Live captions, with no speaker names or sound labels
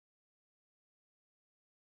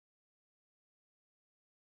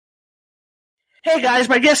Hey guys,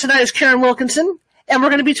 my guest tonight is Karin Wilkinson, and we're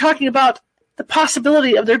going to be talking about the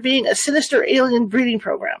possibility of there being a sinister alien breeding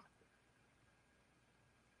program.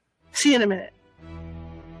 See you in a minute.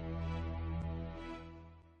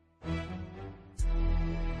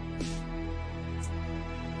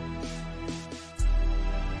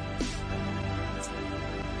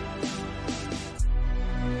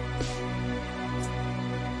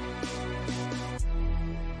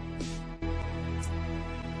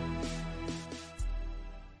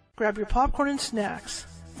 Grab your popcorn and snacks,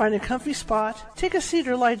 find a comfy spot, take a seat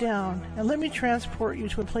or lie down, and let me transport you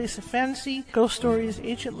to a place of fantasy, ghost stories,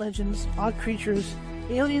 ancient legends, odd creatures,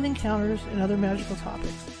 alien encounters, and other magical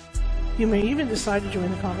topics. You may even decide to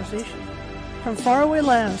join the conversation. From faraway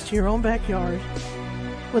lands to your own backyard,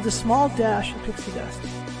 with a small dash of pixie dust,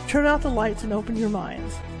 turn out the lights and open your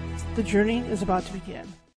minds. The journey is about to begin.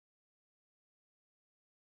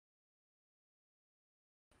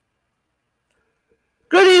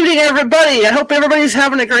 Good evening, everybody. I hope everybody's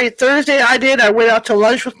having a great Thursday. I did. I went out to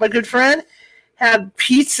lunch with my good friend. Had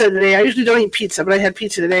pizza today. I usually don't eat pizza, but I had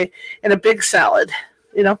pizza today and a big salad,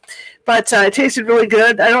 But it tasted really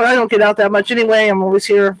good. I don't get out that much anyway. I'm always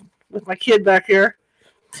here with my kid back here.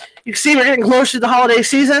 You can see we're getting close to the holiday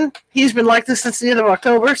season. He's been like this since the end of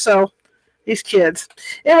October, so these kids.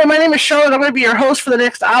 Anyway, my name is Charlotte. I'm going to be your host for the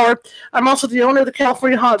next hour. I'm also the owner of the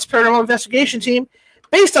California Haunts Paranormal Investigation Team,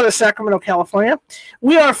 based out of Sacramento, California.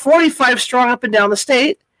 We are 45 strong up and down the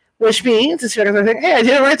state, which means, hey, I did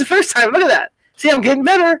it right the first time. Look at that. See, I'm getting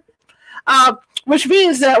better. Which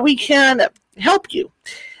means that we can help you.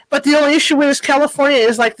 But the only issue is California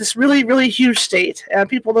is like this really, really huge state, and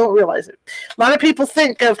people don't realize it. A lot of people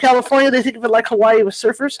think of California, they think of it like Hawaii with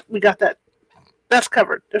surfers. We got that. That's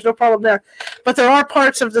covered. There's no problem there. But there are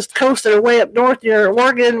parts of this coast that are way up north near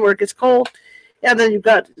Oregon where it gets cold, and then you've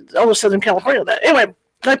got all of Southern California. Anyway,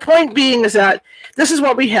 my point being is that this is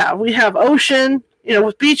what we have. We have ocean,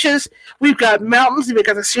 with beaches. We've got mountains. We've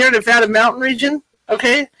got the Sierra Nevada mountain region,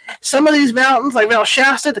 okay? Some of these mountains, like Mount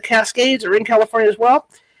Shasta, the Cascades, are in California as well.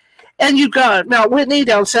 And you've got Mount Whitney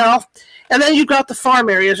down south. And then you've got the farm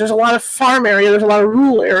areas. There's a lot of farm area. There's a lot of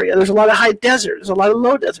rural area. There's a lot of high desert. There's a lot of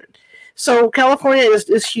low desert. So California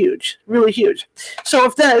is huge, really huge. So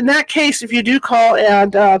in that case, if you do call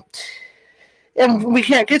and we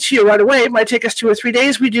can't get to you right away, it might take us 2 or 3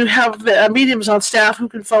 days, we do have mediums on staff who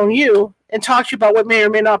can phone you and talk to you about what may or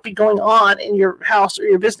may not be going on in your house or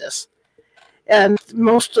your business. And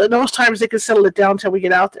most times they can settle it down until we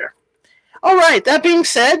get out there. All right, that being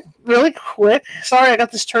said, really quick, sorry I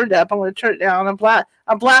got this turned up. I'm going to turn it down.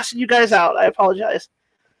 I'm blasting you guys out. I apologize.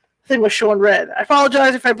 The thing was showing red. I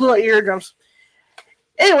apologize if I blew out your eardrums.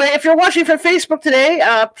 Anyway, if you're watching from Facebook today,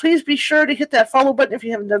 please be sure to hit that follow button if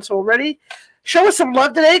you haven't done so already. Show us some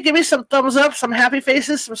love today. Give me some thumbs up, some happy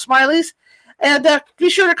faces, some smileys. And be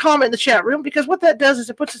sure to comment in the chat room, because what that does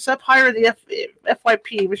is it puts us up higher in the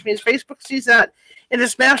FYP, which means Facebook sees that in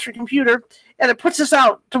its master computer, and it puts us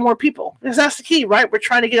out to more people. Because that's the key, right? We're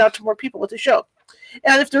trying to get out to more people with the show.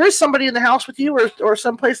 And if there is somebody in the house with you or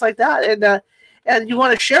someplace like that, and you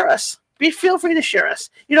want to share us, feel free to share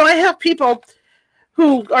us. I have people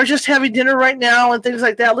who are just having dinner right now and things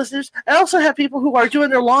like that, listeners. I also have people who are doing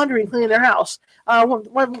their laundry and cleaning their house.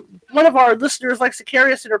 One of our listeners likes to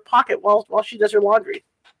carry us in her pocket while she does her laundry.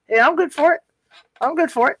 Hey, I'm good for it.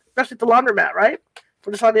 Especially at the laundromat, right?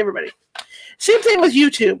 Put this on to everybody. Same thing with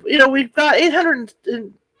YouTube. We've got 800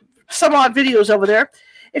 and some odd videos over there.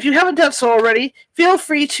 If you haven't done so already, feel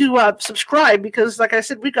free to subscribe, because, like I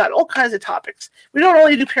said, we've got all kinds of topics. We don't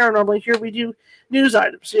only do paranormal here. We do news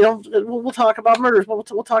items. We'll talk about murders. We'll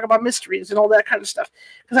talk about mysteries and all that kind of stuff,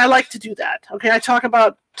 because I like to do that. Okay, I talk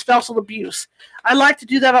about spousal abuse. I like to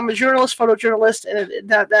do that. I'm a journalist, photojournalist, and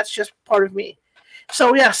that's just part of me.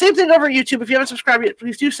 So yeah, same thing over YouTube. If you haven't subscribed yet,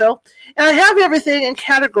 please do so. And I have everything in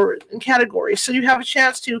categories, so you have a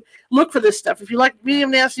chance to look for this stuff. If you like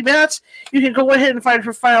medium nasty bats, you can go ahead and find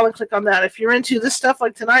her file and click on that. If you're into this stuff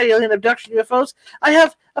like tonight, alien abduction, UFOs, I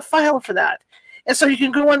have a file for that. And so you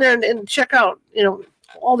can go in there and check out,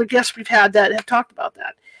 all the guests we've had that have talked about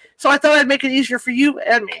that. So I thought I'd make it easier for you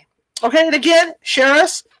and me. Okay, and again, share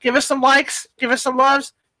us, give us some likes, give us some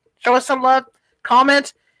loves, show us some love,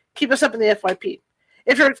 comment, keep us up in the FYP.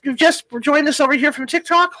 If you've just joined us over here from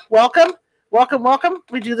TikTok, welcome.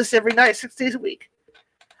 We do this every night, 6 days a week.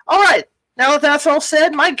 All right, now that that's all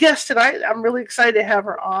said, my guest tonight, I'm really excited to have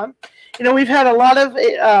her on. We've had a lot of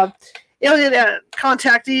alien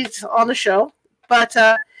contactees on the show, but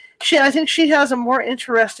I think she has a more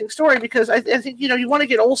interesting story, because I think you want to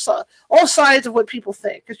get all sides of what people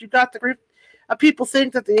think, because you've got the group of people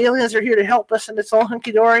think that the aliens are here to help us and it's all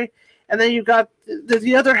hunky dory, and then you've got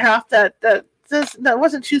the other half that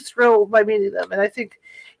wasn't too thrilled by meeting them. And I think,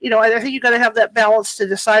 I think you got to have that balance to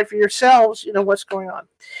decide for yourselves, what's going on.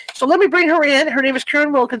 So let me bring her in. Her name is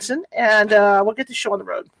Karin Wilkinson, and we'll get the show on the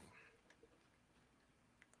road.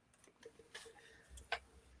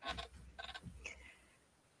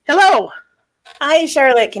 Hello. Hi,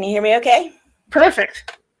 Charlotte. Can you hear me okay?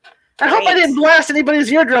 Perfect. I hope I didn't blast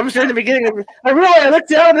anybody's eardrums during the beginning. I looked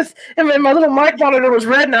down and my little mic monitor was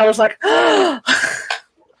red, and I was like,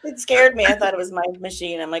 It scared me. I thought it was my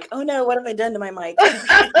machine. I'm like, oh no, what have I done to my mic?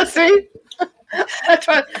 See? That's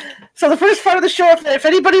right. So the first part of the show, if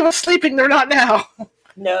anybody was sleeping, they're not now.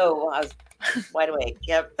 No, I was wide awake.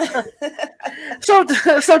 Yep. So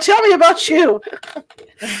tell me about you.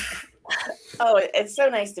 Oh, it's so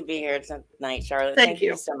nice to be here tonight, Charlotte. Thank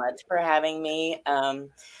you so much for having me.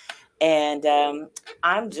 And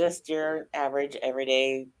I'm just your average,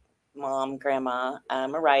 everyday mom, grandma.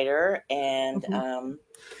 I'm a writer, and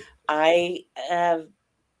I have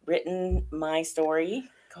written my story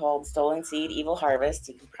called Stolen Seed, Evil Harvest.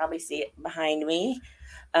 You can probably see it behind me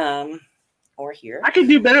or here. I can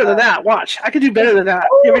do better than that. Watch. I can do better than that.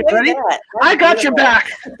 Oh, you ready? I got your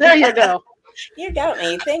back. There you go. You got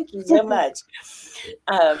me. Thank you so much.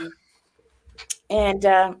 So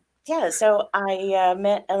I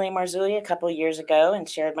met L.A. Marzulli a couple of years ago and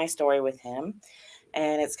shared my story with him.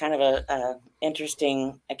 And it's kind of a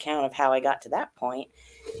interesting account of how I got to that point.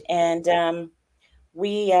 And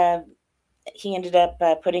he ended up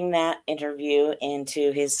putting that interview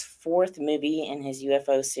into his fourth movie in his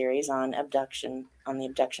UFO series on the abduction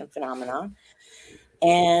phenomenon.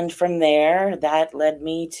 And from there, that led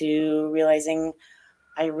me to realizing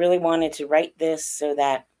I really wanted to write this so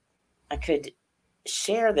that I could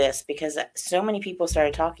share this, because so many people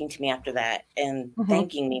started talking to me after that and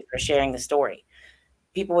thanking me for sharing the story.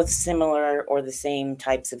 People with similar or the same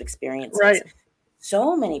types of experiences. Right.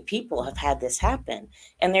 So many people have had this happen,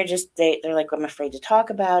 and they're like, I'm afraid to talk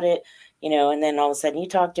about it, and then all of a sudden you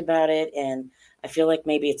talked about it, and I feel like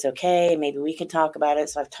maybe it's okay. Maybe we can talk about it.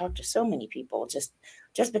 So I've talked to so many people just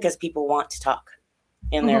because people want to talk,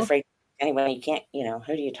 and they're afraid. Anyway, you can't,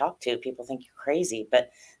 who do you talk to? People think you're crazy,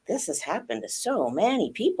 but this has happened to so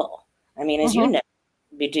many people. I mean, as you know,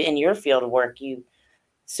 in your field of work,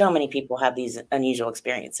 so many people have these unusual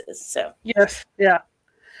experiences. So yes, yeah.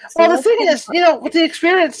 So well, the thing is, with the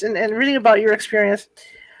experience and reading about your experience,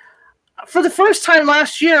 for the first time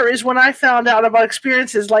last year is when I found out about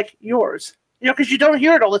experiences like yours. Because you don't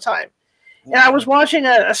hear it all the time. And I was watching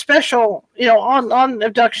a special, on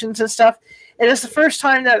abductions and stuff. And it's the first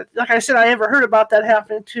time that, like I said, I ever heard about that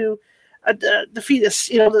happening to the fetus,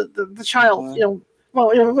 the child.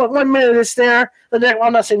 Well, 1 minute it's there, the next. Well,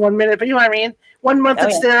 I'm not saying 1 minute, but you know what I mean. 1 month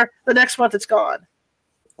it's there, the next month it's gone.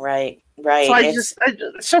 Right. So it's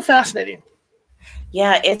so fascinating.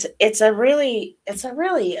 Yeah, it's a really it's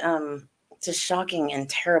a shocking and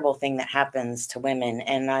terrible thing that happens to women,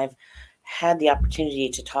 and I've had the opportunity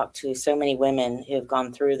to talk to so many women who have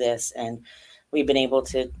gone through this, and we've been able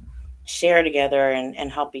to share together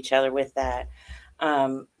and help each other with that.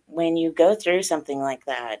 When you go through something like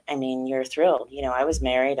that, I mean, you're thrilled. I was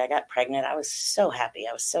married, I got pregnant, I was so happy,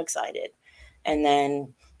 I was so excited. And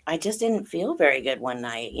then I just didn't feel very good one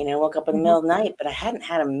night, woke up in the middle of the night, but I hadn't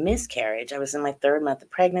had a miscarriage. I was in my 3rd month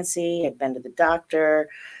of pregnancy. I'd been to the doctor.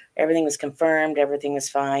 Everything was confirmed. Everything was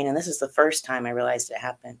fine. And this is the first time I realized it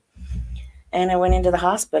happened. And I went into the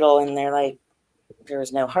hospital, and they're like, there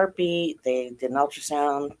was no heartbeat. They did an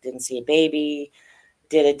ultrasound, didn't see a baby,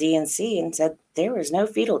 did a D&C and said there was no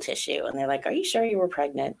fetal tissue. And they're like, are you sure you were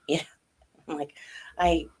pregnant? I'm like,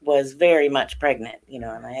 I was very much pregnant,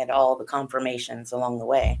 and I had all the confirmations along the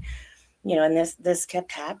way, and this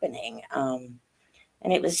kept happening.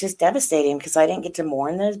 And it was just devastating because I didn't get to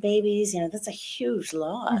mourn those babies. That's a huge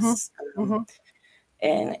loss.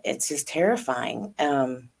 And it's just terrifying.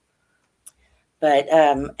 But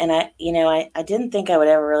I didn't think I would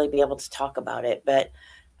ever really be able to talk about it. But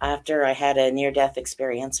after I had a near-death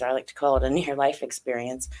experience, or I like to call it a near-life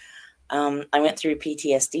experience, I went through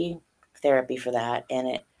PTSD therapy for that, and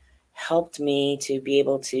it helped me to be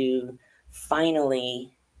able to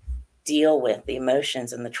finally deal with the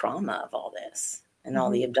emotions and the trauma of all this and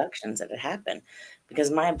all the abductions that had happened,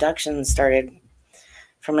 because my abductions started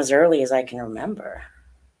from as early as I can remember.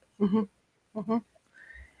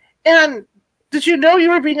 And did you know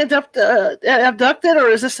you were being abducted, or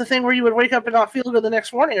is this the thing where you would wake up and not feel good the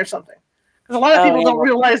next morning or something? Because a lot of people don't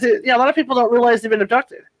realize it. Yeah, a lot of people don't realize they've been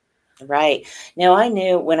abducted. Right. No, I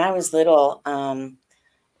knew when I was little,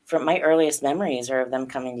 from my earliest memories are of them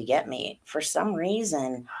coming to get me. For some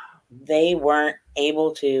reason, they weren't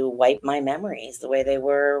able to wipe my memories the way they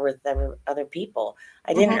were with other people.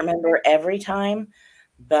 I didn't remember every time,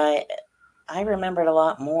 but I remembered a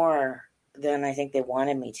lot more than I think they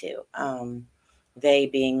wanted me to. They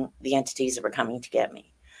being the entities that were coming to get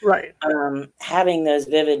me. Right. Having those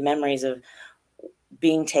vivid memories of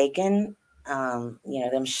being taken,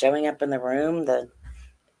 them showing up in the room.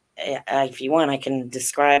 If you want, I can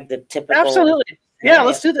describe the typical Absolutely. Yeah, scenario.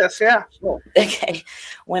 let's do this. Yeah. Sure. Okay.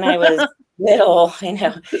 When I was little, and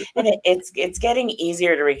it's getting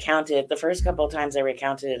easier to recount it. The first couple of times I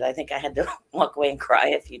recounted it, I think I had to walk away and cry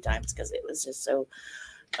a few times because it was just so,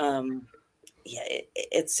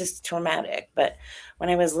 it's just traumatic. But when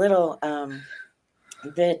I was little,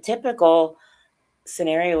 the typical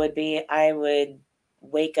scenario would be I would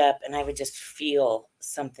wake up and I would just feel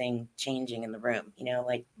something changing in the room,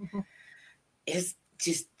 like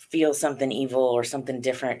just feel something evil or something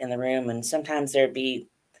different in the room. And sometimes there'd be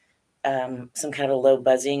some kind of low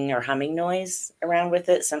buzzing or humming noise around with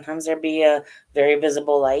it. Sometimes there'd be a very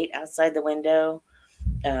visible light outside the window.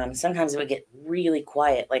 Sometimes it would get really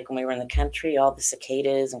quiet, like when we were in the country, all the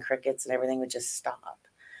cicadas and crickets and everything would just stop.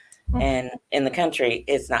 And in the country,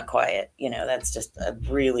 it's not quiet. That's just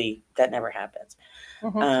that never happens.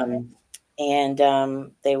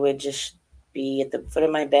 And they would just be at the foot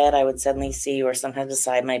of my bed. I would suddenly see, or sometimes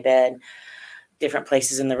beside my bed, different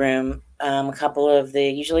places in the room. A couple of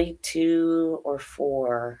usually 2 or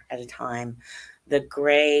 4 at a time, the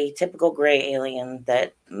typical gray alien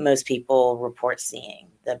that most people report seeing,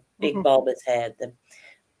 the big bulbous head, the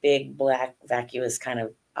big black vacuous kind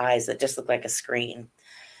of eyes that just look like a screen.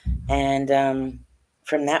 And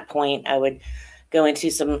from that point, I would go into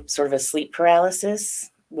some sort of a sleep paralysis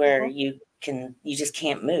where you just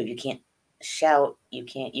can't move. You can't shout. You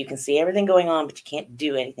can see everything going on, but you can't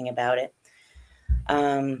do anything about it.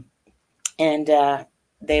 And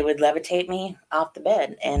they would levitate me off the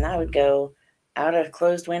bed, and I would go out a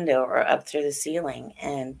closed window or up through the ceiling.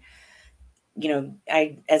 And,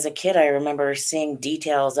 as a kid, I remember seeing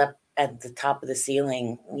details up at the top of the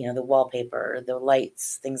ceiling, the wallpaper, the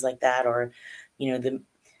lights, things like that, or, the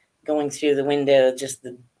going through the window, just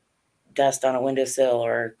the dust on a windowsill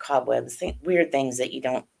or cobwebs, weird things that you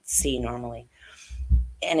don't see normally.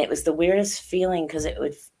 And it was the weirdest feeling because it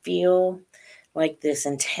would feel like this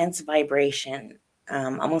intense vibration,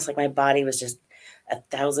 almost like my body was just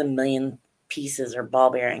 1,000 million pieces or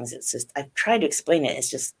ball bearings. It's just, I've tried to explain it.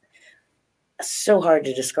 It's just so hard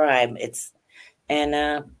to describe.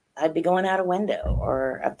 And I'd be going out a window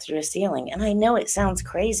or up through a ceiling. And I know it sounds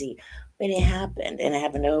crazy, but it happened, and it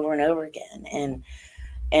happened over and over again.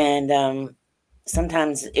 And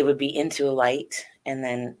sometimes it would be into a light, and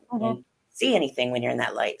then you don't see anything when you're in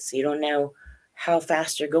that light. So you don't know how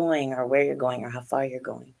fast you're going or where you're going or how far you're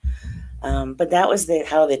going. But that was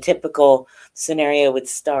how the typical scenario would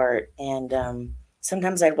start. And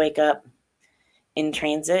sometimes I'd wake up in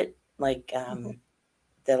transit, like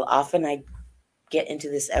often I'd get into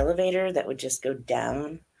this elevator that would just go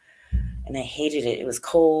down, and I hated it. It was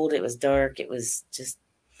cold. It was dark. It was just,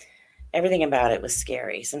 everything about it was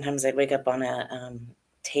scary. Sometimes I'd wake up on a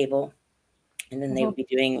table, and then they would be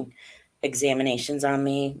doing examinations on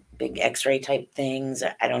me, big x-ray type things.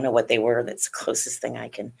 I don't know what they were. That's the closest thing I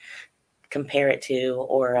can compare it to,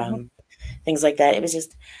 or things like that. It was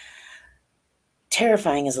just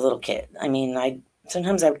terrifying as a little kid. I mean,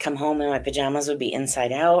 sometimes I would come home and my pajamas would be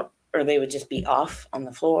inside out, or they would just be off on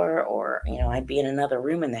the floor, or, I'd be in another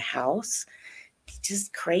room in the house.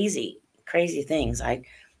 Just crazy things. I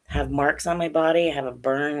have marks on my body. I have a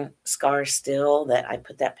burn scar still that I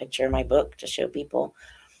put that picture in my book to show people.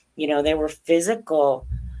 There were physical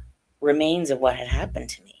remains of what had happened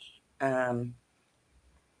to me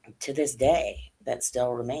to this day that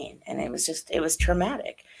still remain. And it was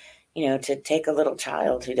traumatic, to take a little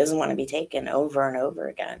child who doesn't want to be taken over and over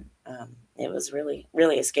again. It was really,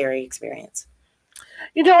 really a scary experience.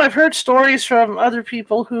 I've heard stories from other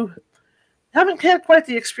people who haven't had quite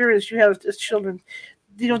the experience you have as children.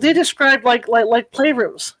 They described like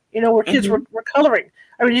playrooms, where kids were coloring.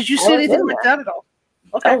 I mean, did you see anything like that at all?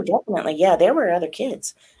 Okay. Oh, definitely. Yeah, there were other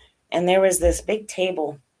kids. And there was this big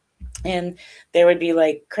table, and there would be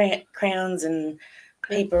like crayons and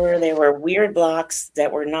paper. There were weird blocks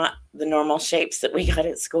that were not the normal shapes that we got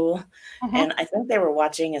at school. And I think they were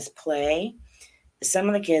watching us play. Some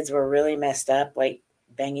of the kids were really messed up, like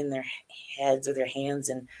banging their heads with their hands.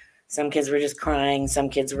 And some kids were just crying. Some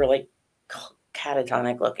kids were like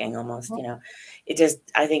catatonic looking almost,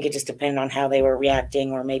 I think it just depended on how they were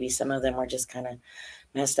reacting, or maybe some of them were just kind of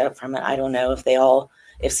messed up from it. I don't know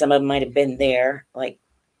if some of them might have been there, like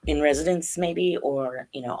in residence maybe, or,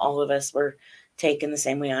 all of us were taken the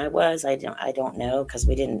same way I was. I don't know, because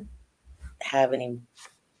we didn't have any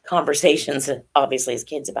conversations, obviously, as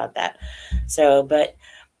kids about that. So, but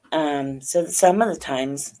so some of the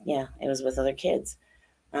times, yeah, it was with other kids.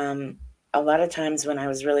 A lot of times when I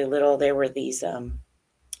was really little, there were these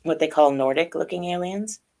what they call Nordic looking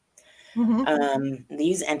aliens.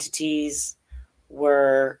 These entities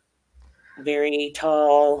were very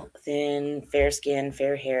tall, thin, fair skinned,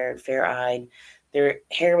 fair haired, fair eyed. Their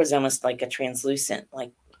hair was almost like a translucent,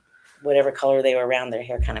 like whatever color they were around, their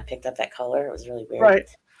hair kind of picked up that color. It was really weird. Right.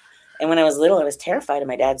 And when I was little, I was terrified of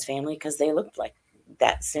my dad's family because they looked like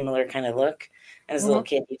that similar kind of look. And as a little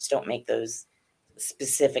kid, you just don't make those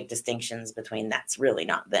specific distinctions between that's really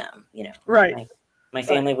not them. Right. My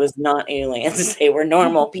family was not aliens. They were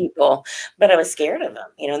normal people, but I was scared of them,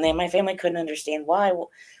 and then my family couldn't understand why. Well,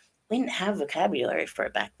 we didn't have vocabulary for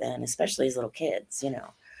it back then, especially as little kids.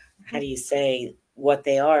 How do you say what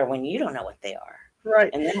they are when you don't know what they are? Right.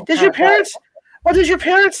 And then Did your parents? Well, did your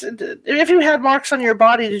parents? If you had marks on your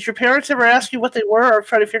body, did your parents ever ask you what they were or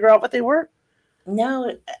try to figure out what they were?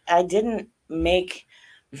 No, I didn't make.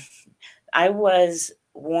 I was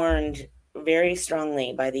warned very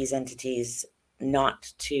strongly by these entities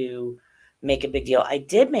not to make a big deal. I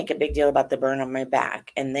did make a big deal about the burn on my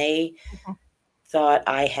back, and they thought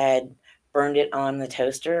I had burned it on the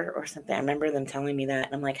toaster or something. I remember them telling me that,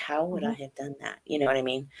 and I'm like, how would I have done that? You know what I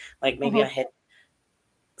mean? Like maybe I had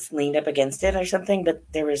leaned up against it or something, but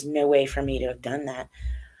there was no way for me to have done that.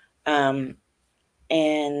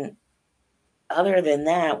 And other than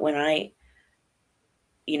that, when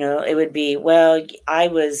it would be, well, I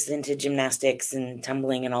was into gymnastics and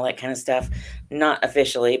tumbling and all that kind of stuff, not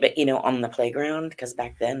officially, but, on the playground, because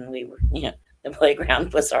back then we were, the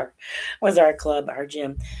playground was our club, our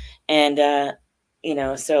gym. And,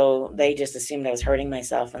 so they just assumed I was hurting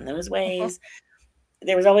myself in those ways.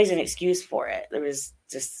 There was always an excuse for it. There was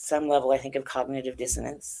just some level, I think, of cognitive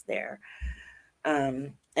dissonance there.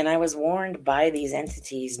 And I was warned by these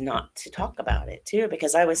entities not to talk about it too,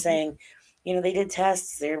 because I was saying, they did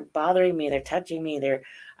tests, they're bothering me, they're touching me,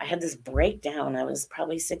 I had this breakdown. I was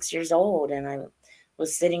probably 6 years old, and I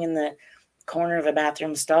was sitting in the corner of a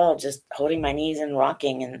bathroom stall, just holding my knees and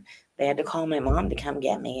rocking, and they had to call my mom to come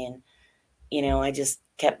get me. And, I just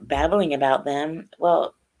kept babbling about them.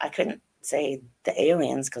 Well, I couldn't say the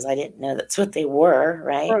aliens because I didn't know that's what they were,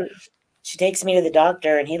 right? She takes me to the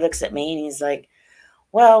doctor, and he looks at me and he's like,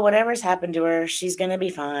 well, whatever's happened to her, she's going to be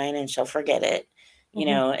fine and she'll forget it,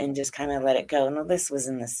 and just kind of let it go. And this was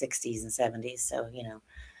in the 60s and 70s. So,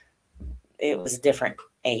 it was a different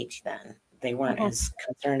age then. They weren't as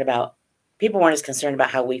concerned about, people weren't as concerned about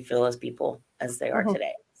how we feel as people as they are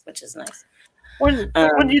today, which is nice.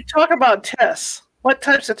 When you talk about tests, what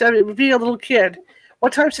types of tests, being a little kid,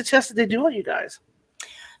 what types of tests did they do on you guys?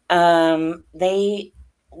 They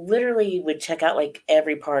literally would check out like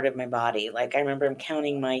every part of my body. Like I remember him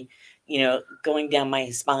counting my, going down my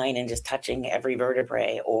spine and just touching every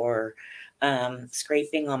vertebrae, or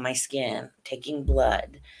scraping on my skin, taking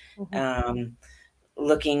blood,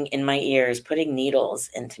 looking in my ears, putting needles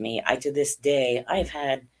into me. To this day, I've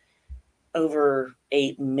had over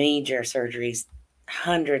 8 major surgeries,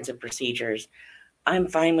 hundreds of procedures. I'm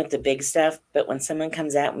fine with the big stuff, but when someone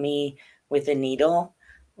comes at me with a needle,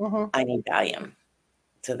 I need Valium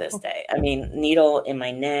to this day. I mean, needle in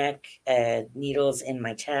my neck, needles in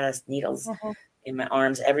my chest, needles in my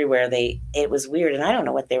arms, everywhere. It was weird, and I don't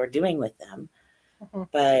know what they were doing with them.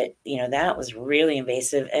 But, that was really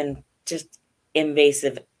invasive, and just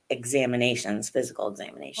invasive examinations, physical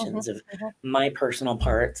examinations of my personal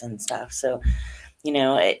parts and stuff. So,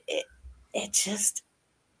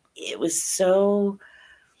 it was so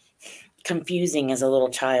confusing as a little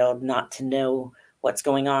child not to know what's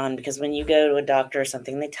going on, because when you go to a doctor or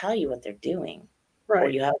something, they tell you what they're doing, or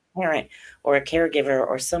you have a parent or a caregiver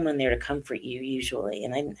or someone there to comfort you usually.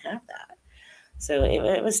 And I didn't have that. So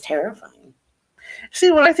it was terrifying.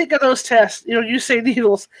 See, when I think of those tests, you say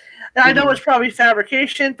needles. And I know it's probably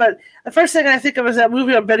fabrication, but the first thing I think of is that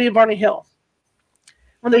movie on Betty and Barney Hill,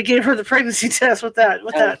 when they gave her the pregnancy test with that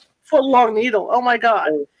foot-long needle. Oh, my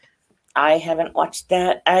God. I haven't watched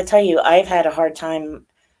that. I tell you, I've had a hard time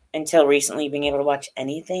until recently being able to watch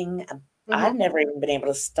anything. I've never even been able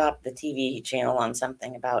to stop the TV channel on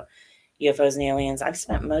something about UFOs and aliens. I've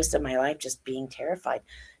spent most of my life just being terrified,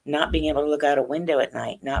 not being able to look out a window at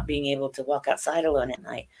night, not being able to walk outside alone at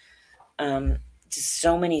night. Just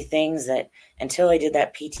so many things that until I did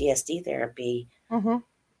that PTSD therapy,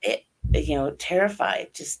 it terrified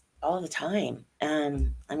just all the time.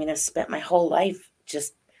 I mean, I've spent my whole life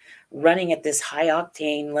just running at this high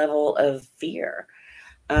octane level of fear.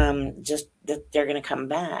 just that they're going to come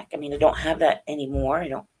back. I mean, I don't have that anymore.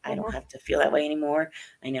 I don't have to feel that way anymore.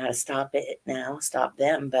 I know how to stop it now, stop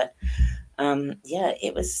them. But yeah,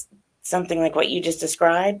 it was something like what you just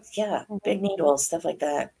described. Yeah, big needles, stuff like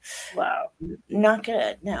that. Wow. Not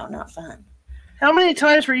good. No, not fun. How many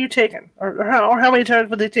times were you taken, or how many times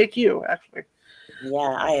would they take you? Actually.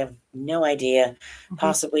 Yeah, I have no idea. Mm-hmm.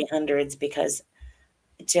 Possibly hundreds, because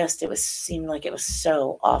it was seemed like it was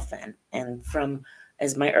so often, and from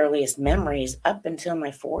as my earliest memories up until my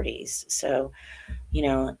 40s. So, you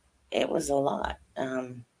know, it was a lot.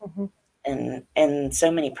 Mm-hmm. And so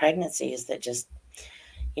many pregnancies that just,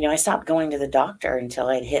 I stopped going to the doctor until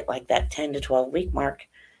I'd hit like that 10 to 12 week mark,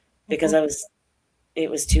 because Mm-hmm. it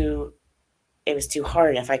was too it was too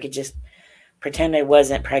hard. If I could just pretend I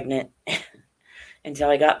wasn't pregnant until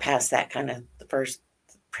I got past that kind of the first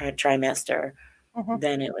trimester, Mm-hmm.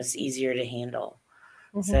 then it was easier to handle.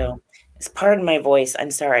 Mm-hmm. So, it's pardon my voice.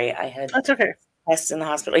 I'm sorry. I had That's okay. tests in the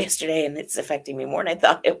hospital yesterday, and it's affecting me more than I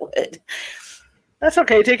thought it would. That's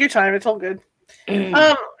okay. Take your time. It's all good.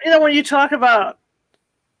 Um, when you talk about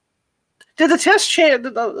did the test change?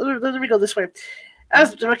 Let me go this way.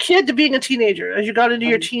 As a kid to being a teenager, as you got into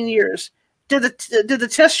your um, teen years, did the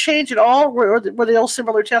test change at all? Were they all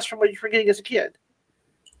similar tests from what you were getting as a kid?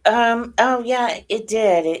 oh yeah, it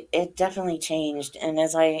did. It definitely changed. And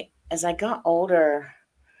as I got older,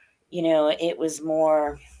 it was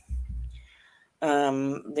more,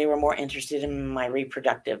 they were more interested in my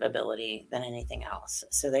reproductive ability than anything else.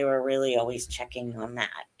 So they were really always checking on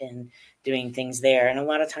that and doing things there. And a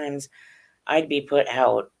lot of times I'd be put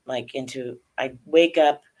out, like, I'd wake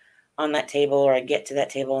up on that table, or I'd get to that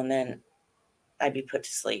table, and then I'd be put to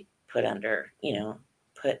sleep, put under,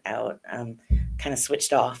 put out, kind of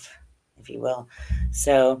switched off, if you will.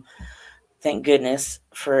 So thank goodness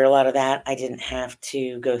for a lot of that. I didn't have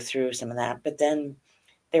to go through some of that. But then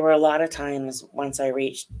there were a lot of times once I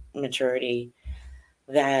reached maturity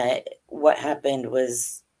that what happened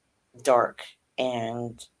was dark,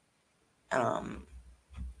 and um,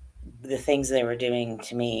 the things they were doing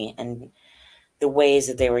to me and the ways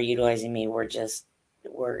that they were utilizing me were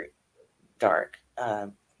dark.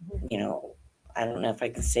 You know, I don't know if I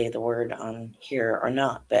can say the word on here or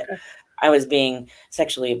not, but Okay. I was being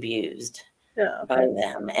sexually abused Yeah. by Okay.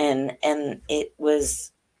 them, and it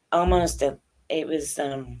was almost a it was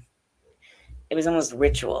um it was almost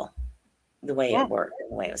ritual, the way it Mm, worked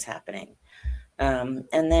and the way it was happening.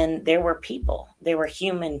 And then there were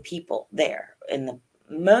human people there, and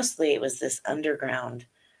mostly it was this underground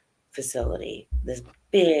facility, this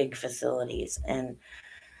big facilities, and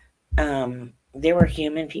there were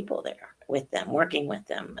human people there with them, working with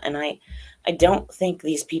them, and I don't think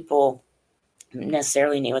these people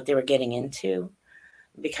necessarily knew what they were getting into,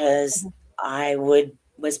 because mhm. I would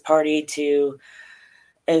was party to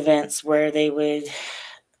events where they would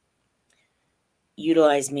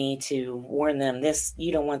utilize me to warn them, this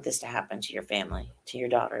you don't want this to happen to your family, to your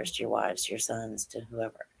daughters, to your wives, to your sons, to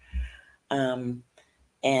whoever. Um,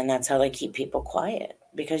 and that's how they keep people quiet,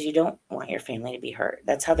 because you don't want your family to be hurt.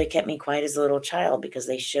 That's how they kept me quiet as a little child, because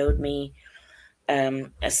they showed me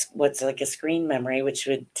what's like a screen memory, which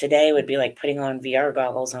would today would be like putting on VR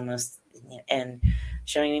goggles almost, and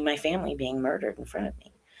showing me my family being murdered in front of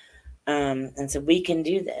me. And so, we can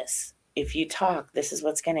do this. If you talk, this is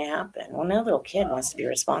what's going to happen. Well, no little kid Wow. wants to be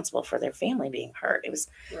responsible for their family being hurt. It was,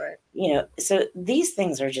 Right. so these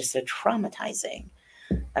things are just so traumatizing.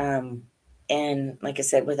 Um, and like I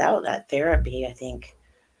said, without that therapy, I think,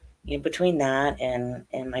 between that and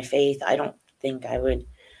my faith, I don't think I would,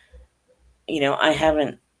 I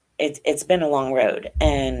haven't, it's been a long road,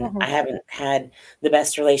 and Hmm. I haven't had the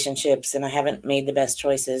best relationships, and I haven't made the best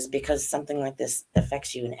choices, because something like this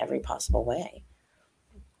affects you in every possible way.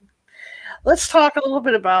 Let's talk a little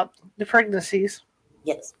bit about the pregnancies.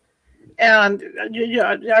 Yes. And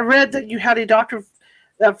I read that you had a doctor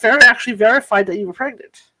that actually verified that you were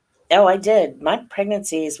pregnant. Oh, I did. My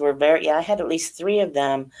pregnancies were yeah, I had at least three of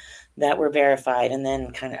them that were verified. And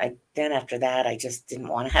then then after that, I just didn't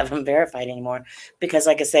want to have them verified anymore, because,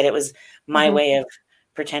 like I said, it was my Hmm. way of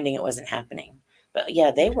pretending it wasn't happening. But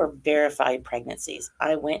yeah, they were verified pregnancies.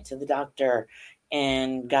 I went to the doctor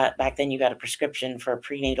and back then you got a prescription for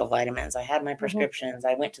prenatal vitamins. I had my Hmm. prescriptions.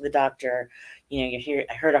 I went to the doctor, I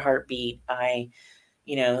heard a heartbeat. They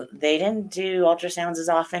didn't do ultrasounds as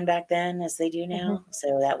often back then as they do Hmm. now.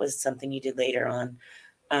 So that was something you did later on.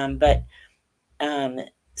 But um,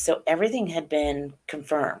 so everything had been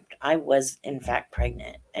confirmed. I was, in fact,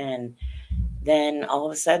 pregnant. And then all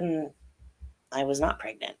of a sudden, I was not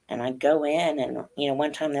pregnant. And I'd go in and,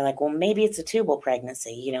 one time they're like, well, maybe it's a tubal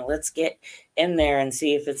pregnancy, let's get in there and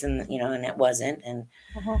see if it's in, and it wasn't. And,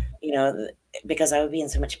 Uh-huh. Because I would be in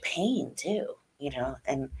so much pain too,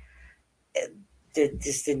 and it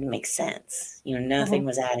just didn't make sense. Nothing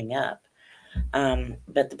was adding up.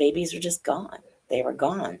 But the babies were just gone. They were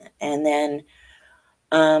gone. And then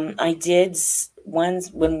I did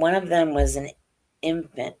ones when one of them was an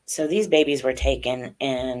infant. So these babies were taken,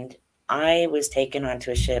 and I was taken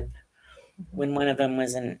onto a ship when one of them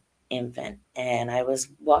was an infant. And I was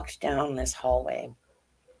walked down this hallway,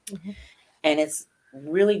 and it's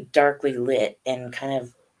really darkly lit and kind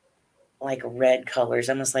of like red colors,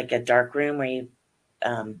 almost like a dark room where you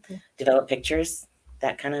develop pictures,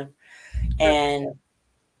 that kind of. And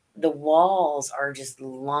the walls are just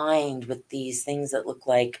lined with these things that look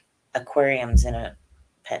like aquariums in a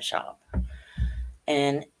pet shop.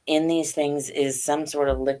 And in these things is some sort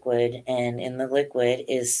of liquid, and in the liquid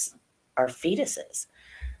are fetuses.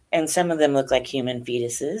 And some of them look like human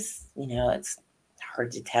fetuses. It's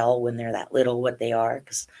hard to tell when they're that little what they are,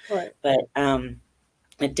 Right. but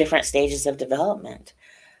at different stages of development.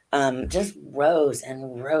 Just rows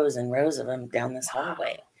and rows and rows of them down this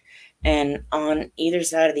hallway. And on either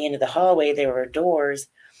side of the end of the hallway, there were doors.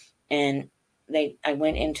 And I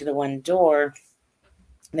went into the one door.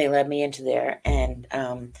 They led me into there, and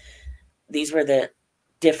these were the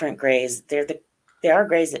different grays. There are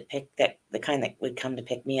grays that the kind that would come to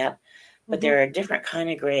pick me up, but there are a different kind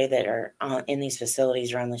of gray that are in these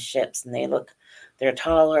facilities or on the ships, and they're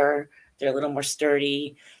taller, they're a little more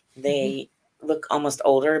sturdy. They look almost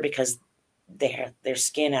older because their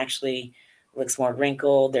skin actually looks more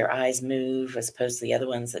wrinkled. Their eyes move as opposed to the other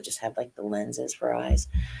ones that just have like the lenses for eyes.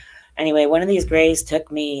 Anyway, one of these grays took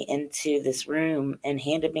me into this room and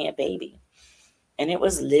handed me a baby. And it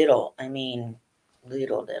was little. I mean,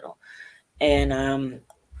 little. And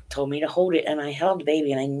told me to hold it. And I held the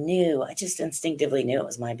baby, and I just instinctively knew it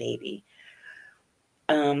was my baby.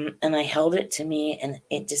 And I held it to me, and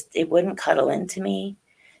it wouldn't cuddle into me.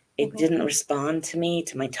 It didn't respond to me,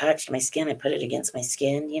 to my touch, to my skin. I put it against my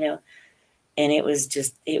skin, and it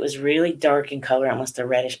was really dark in color, almost a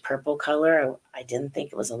reddish purple color. I didn't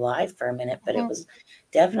think it was alive for a minute, but it was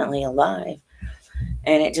definitely alive.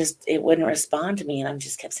 And it wouldn't respond to me. And I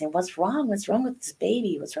just kept saying, what's wrong? What's wrong with this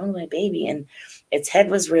baby? What's wrong with my baby? And its head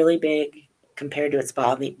was really big compared to its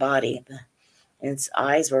body. And its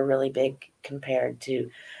eyes were really big compared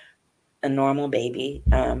to a normal baby.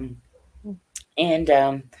 And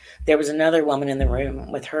there was another woman in the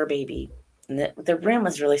room with her baby. And the room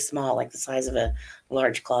was really small, like the size of a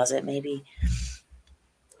large closet, maybe.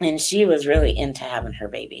 And she was really into having her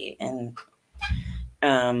baby. And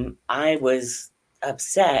I was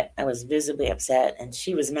upset. I was visibly upset. And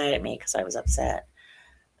she was mad at me because I was upset.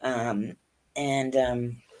 But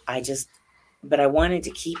I wanted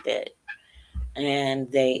to keep it.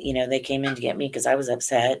 And they came in to get me because I was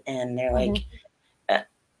upset. And they're like,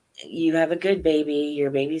 you have a good baby.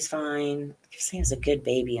 Your baby's fine. You're saying it's a good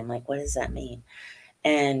baby. I'm like, what does that mean?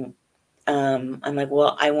 And I'm like,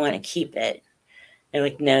 well, I want to keep it. They're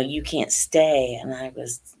like, no, you can't stay. And I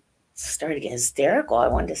started to get hysterical. I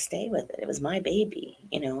wanted to stay with it. It was my baby,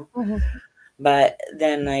 But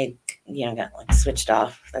then I, got like switched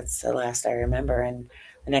off. That's the last I remember. And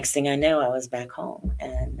the next thing I know, I was back home.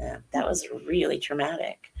 And that was really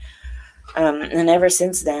traumatic. And ever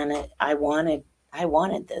since then, I wanted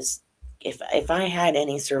this. If I had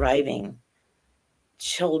any surviving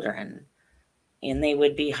children, and they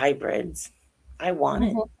would be hybrids, I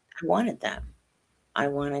wanted them. I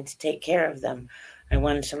wanted to take care of them. I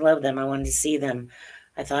wanted to love them. I wanted to see them.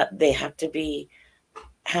 I thought they have to be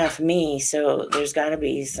half me, so there's got to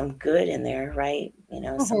be some good in there, right?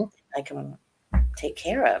 Something I can take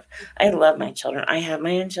care of. I love my children. I have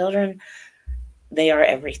my own children. They are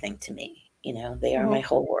everything to me. They are my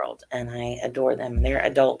whole world, and I adore them. They're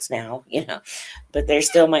adults now, but they're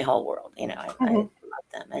still my whole world. I love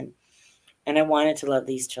them, and I wanted to love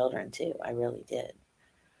these children too. I really did.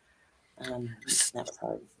 That was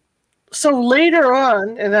hard. So later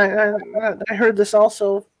on, and I heard this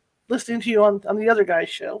also listening to you on the other guy's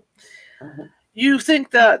show. You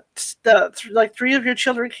think that like 3 of your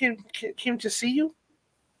children came to see you?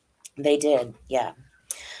 They did, yeah.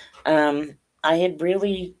 I had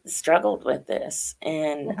really struggled with this,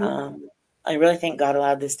 and I really think God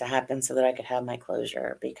allowed this to happen so that I could have my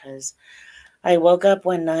closure, because I woke up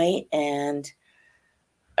one night and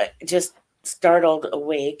I just startled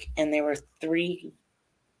awake, and there were three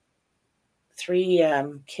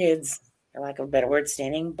kids, for lack of a better word,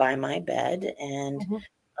 standing by my bed and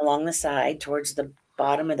along the side towards the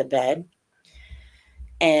bottom of the bed.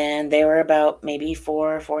 And they were about maybe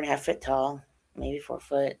 4.5 foot tall, maybe 4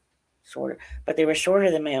 foot shorter, but they were shorter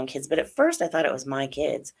than my own kids. But at first I thought it was my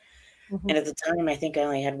kids. Mm-hmm. And at the time, I think I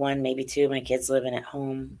only had one, maybe two of my kids living at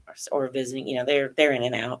home or visiting. They're in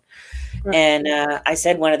and out. Right. And I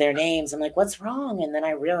said one of their names. I'm like, "What's wrong?" And then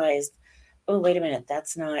I realized, oh, wait a minute,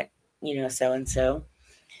 that's not so and so.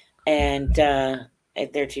 And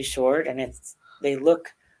they're too short, and they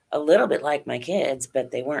look a little bit like my kids,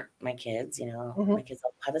 but they weren't my kids. Mm-hmm. My kids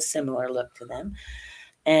all have a similar look to them.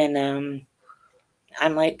 And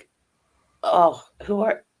I'm like, oh,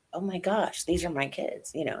 oh my gosh, these are my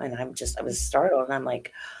kids. And I was startled, and I'm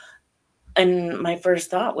like, and my first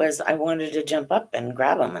thought was I wanted to jump up and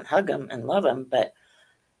grab them and hug them and love them, but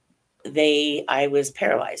I was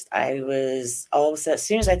paralyzed. I was all of a sudden, as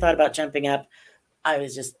soon as I thought about jumping up, I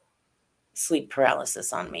was just sleep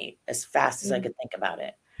paralysis on me as fast as I could think about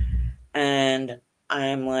it. And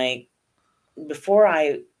I'm like, before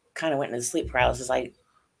I kind of went into sleep paralysis, I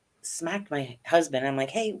smacked my husband. I'm like,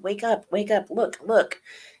 "Hey, wake up, look."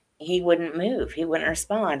 He wouldn't move. He wouldn't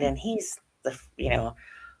respond. And he's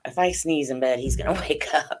if I sneeze in bed, he's going to wake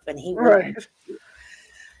up, and he wouldn't. Right.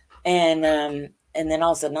 And then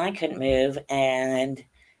all of a sudden I couldn't move, and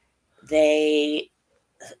they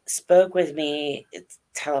spoke with me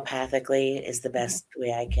telepathically is the best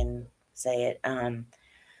way I can say it.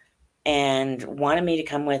 And wanted me to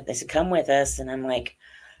come with. They said, "Come with us." And I'm like,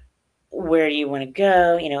 "Where do you want to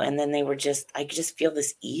go?" And then I could just feel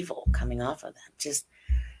this evil coming off of them. Just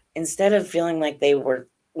instead of feeling like they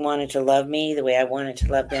wanted to love me the way I wanted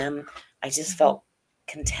to love them, I just felt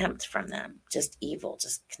contempt from them, just evil,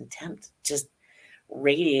 just contempt, just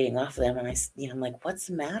radiating off of them. And I'm like, "What's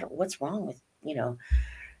the matter? What's wrong with?"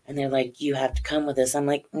 And they're like, "You have to come with us." I'm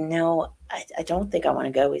like, "No, I don't think I want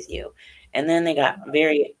to go with you." And then they got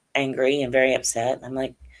very angry and very upset. I'm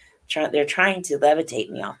like, they're trying to levitate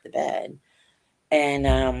me off the bed.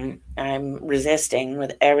 And I'm resisting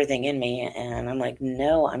with everything in me. And I'm like,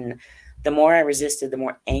 "No, the more I resisted, the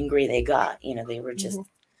more angry they got. They were just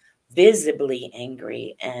visibly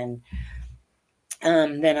angry. And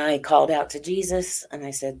then I called out to Jesus, and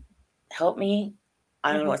I said, "Help me.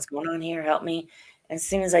 I don't know what's going on here. Help me." And as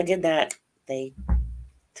soon as I did that, they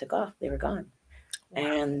took off. They were gone. Wow.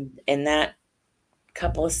 And in that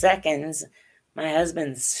couple of seconds, my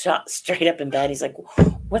husband shot straight up in bed. He's like,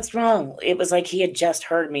 "What's wrong?" It was like he had just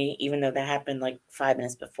heard me, even though that happened like 5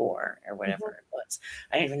 minutes before or whatever it was.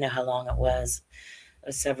 I don't even know how long it was. It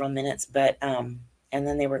was several minutes, but and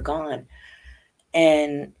then they were gone.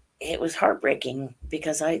 And it was heartbreaking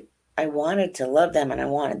because I wanted to love them, and I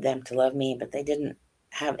wanted them to love me, but they didn't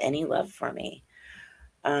have any love for me.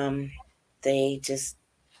 They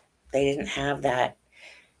didn't have that.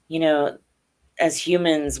 As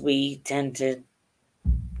humans, we tend to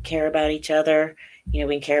care about each other.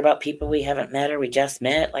 We care about people we haven't met or we just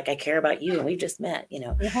met. Like I care about you, and we just met.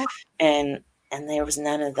 And there was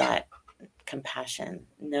none of that compassion.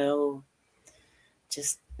 No,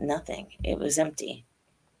 just nothing. It was empty.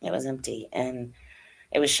 It was empty, and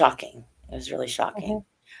it was shocking. It was really shocking.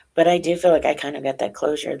 But I do feel like I kind of got that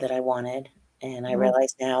closure that I wanted, and I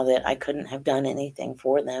realize now that I couldn't have done anything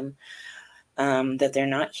for them. That they're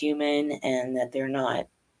not human, and that they're not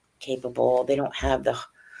capable. They don't have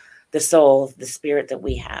the soul, the spirit that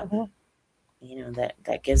we have.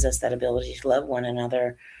 That gives us that ability to love one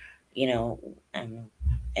another. And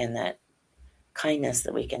that kindness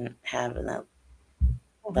that we can have, and that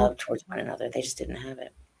love towards one another. They just didn't have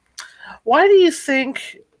it. Why do you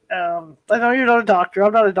think? I know you're not a doctor.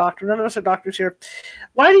 I'm not a doctor. None of us are doctors here.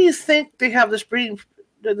 Why do you think they have this breeding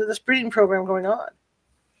program going on?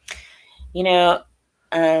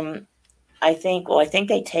 I think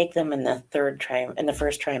they take them in the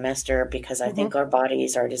first trimester, because I think our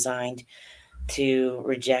bodies are designed to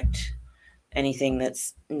reject anything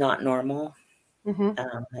that's not normal.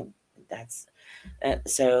 That's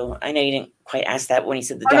so. I know you didn't quite ask that when you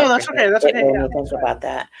said the doctor. No, that's okay. That's okay. When you think about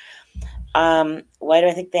that. Why do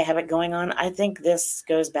I think they have it going on? I think this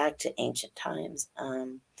goes back to ancient times.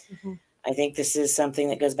 I think this is something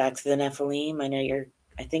that goes back to the Nephilim.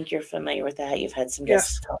 I think you're familiar with that. You've had some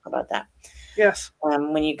guests talk about that. Yes.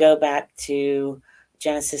 When you go back to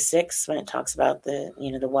Genesis 6, when it talks about the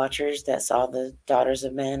watchers that saw the daughters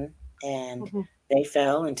of men, and they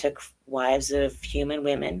fell and took wives of human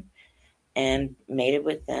women and mated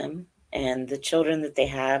with them. And the children that they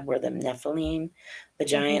had were the Nephilim, the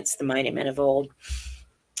giants, the mighty men of old.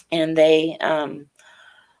 And they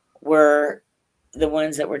were the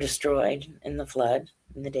ones that were destroyed in the flood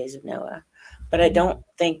in the days of Noah. But I don't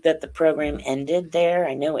think that the program ended there.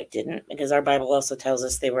 I know it didn't, because our Bible also tells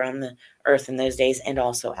us they were on the earth in those days and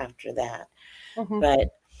also after that. Mm-hmm. But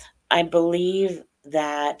I believe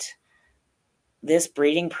that this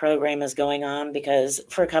breeding program is going on because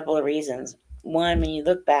for a couple of reasons. One, when you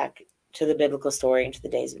look back to the biblical story and to the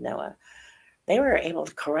days of Noah, they were able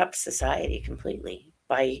to corrupt society completely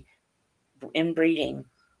by inbreeding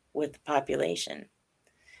with the population.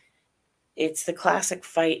 It's the classic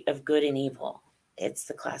fight of good and evil. It's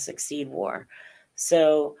the classic seed war.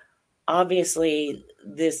 So obviously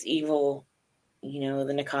this evil, the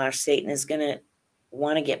Nakash, Satan, is going to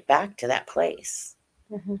want to get back to that place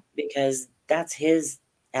Mm-hmm. because that's his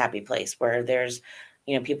happy place where there's,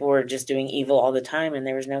 people were just doing evil all the time and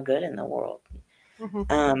there was no good in the world.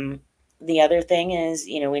 Mm-hmm. The other thing is,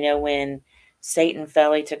 we know when Satan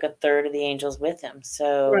fell, he took a third of the angels with him.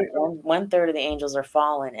 So Right. one third of the angels are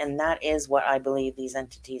fallen. And that is what I believe these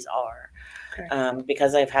entities are. Okay.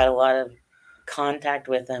 Because I've had a lot of contact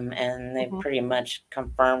with them and they've Mm-hmm. pretty much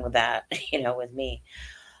confirmed that, with me.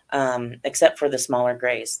 Except for the smaller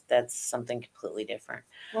grays. That's something completely different.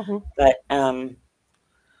 Mm-hmm. But,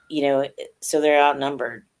 so they're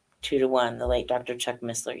outnumbered 2-1. The late Dr. Chuck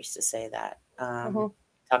Missler used to say that. Mm-hmm.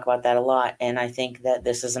 Talk about that a lot. And I think that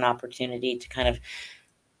this is an opportunity to kind of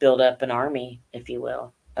build up an army, if you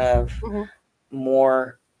will, of Mm-hmm.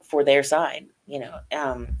 more for their side.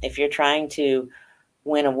 If you're trying to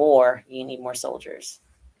win a war, you need more soldiers.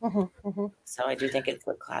 Mm-hmm. Mm-hmm. So I do think it's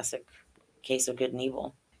a classic case of good and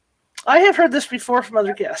evil. I have heard this before from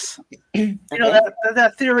other guests. Okay.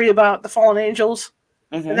 That theory about the fallen angels,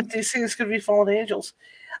 and that Mm-hmm. these things could be fallen angels.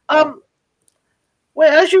 Yeah.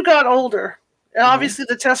 Well, as you got older, and Mm-hmm. obviously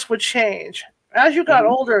the test would change. As you got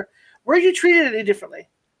Mm-hmm. older, were you treated any differently?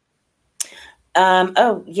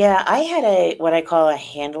 Oh yeah, I had what I call a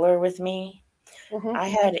handler with me. Mm-hmm. I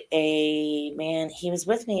had a man, he was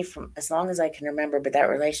with me from as long as I can remember, but that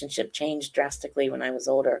relationship changed drastically when I was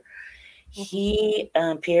older. Mm-hmm. He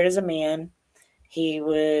appeared as a man. He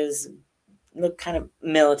looked kind of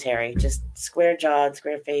military, just square jawed,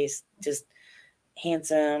 square face, just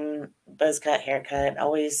handsome, buzz cut, haircut,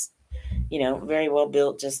 always, very well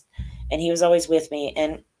built, and he was always with me.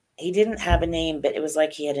 And he didn't have a name, but it was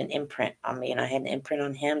like he had an imprint on me and I had an imprint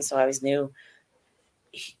on him. So I always knew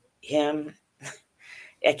him.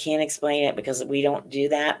 I can't explain it because we don't do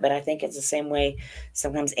that, but I think it's the same way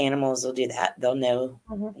sometimes animals will do that. They'll know,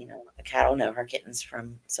 Mm-hmm. a cat will know her kittens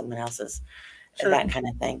from someone else's, Sure. that kind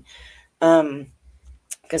of thing.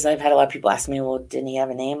 Because I've had a lot of people ask me, well, didn't he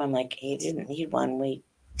have a name? I'm like, he didn't need one. We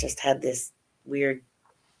just had this weird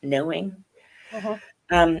knowing.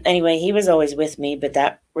 Mm-hmm. Anyway, he was always with me, but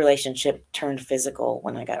that relationship turned physical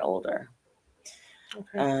when I got older.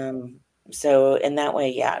 Okay. So in that way,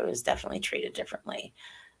 yeah, I was definitely treated differently.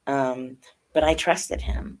 But I trusted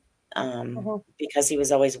him Mm-hmm. because he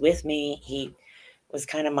was always with me. He was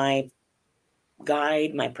kind of my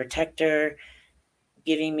guide, my protector,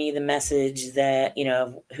 giving me the message that,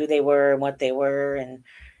 of who they were and what they were. And,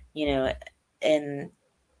 you know, and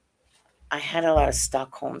I had a lot of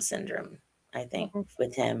Stockholm syndrome, I think, Mm-hmm.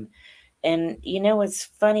 with him. And, what's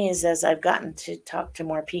funny is as I've gotten to talk to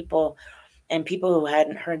more people and people who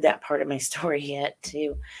hadn't heard that part of my story yet,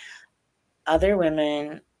 too, other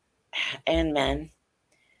women and men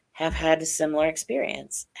have had a similar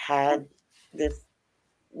experience, had this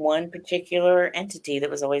one particular entity that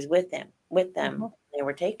was always with them. Mm-hmm. They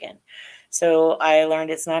were taken. So I learned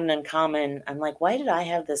it's not an uncommon. I'm like, why did I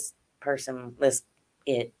have this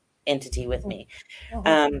entity with me? Mm-hmm.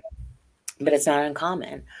 Um, but it's not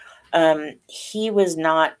uncommon. He was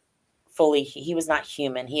not he was not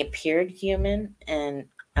human. He appeared human. And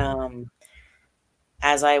when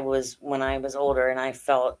I was older and I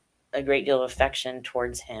felt a great deal of affection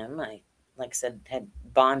towards him, I, like I said, had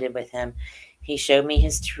bonded with him. He showed me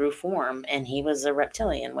his true form, and he was a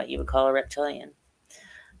reptilian, what you would call a reptilian.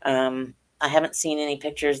 I haven't seen any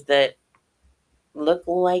pictures that look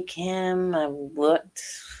like him. I looked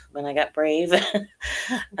when I got brave,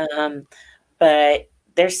 but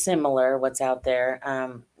they're similar. What's out there,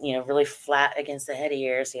 really flat against the head of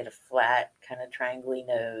ears. He had a flat, kind of triangle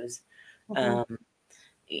nose. Mm-hmm. Um,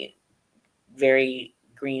 very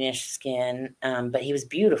greenish skin, but he was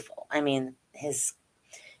beautiful. I mean,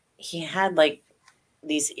 he had like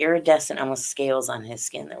these iridescent almost scales on his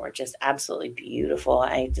skin that were just absolutely beautiful.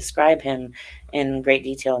 I describe him in great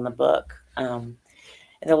detail in the book.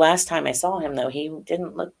 The last time I saw him, though, he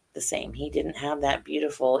didn't look the same. He didn't have that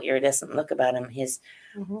beautiful iridescent look about him.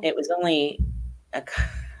 Mm-hmm. It was only a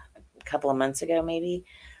couple of months ago, maybe,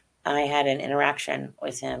 I had an interaction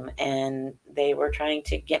with him, and they were trying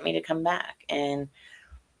to get me to come back. And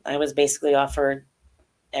I was basically offered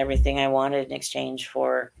everything I wanted in exchange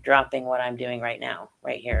for dropping what I'm doing right now,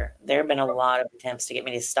 right here. There have been a lot of attempts to get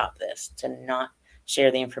me to stop this, to not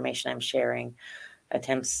share the information I'm sharing,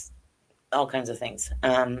 attempts, all kinds of things.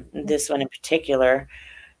 This one in particular,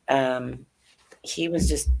 he was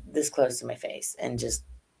just this close to my face and just,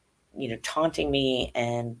 taunting me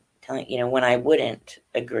and telling, when I wouldn't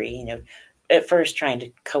agree, at first trying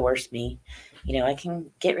to coerce me, I can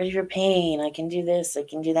get rid of your pain. I can do this. I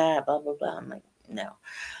can do that, blah, blah, blah. I'm like, no.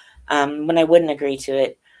 When I wouldn't agree to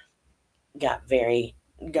it, got ugly,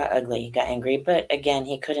 got angry. But again,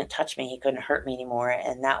 he couldn't touch me. He couldn't hurt me anymore.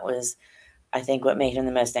 And that was, I think, what made him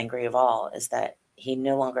the most angry of all, is that he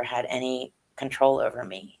no longer had any control over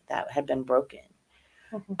me. That had been broken.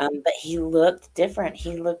 But he looked different.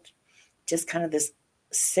 He looked just kind of this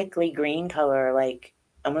sickly green color, like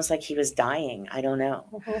almost like he was dying. I don't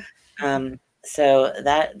know. So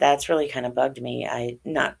that's really kind of bugged me. I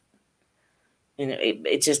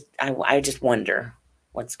just wonder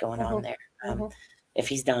what's going on there. If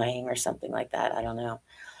he's dying or something like that, I don't know.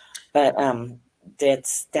 But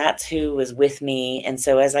that's who was with me. And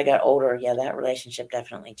so as I got older, yeah, that relationship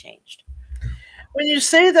definitely changed. When you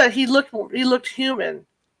say that he looked human,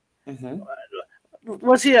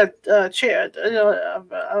 was he a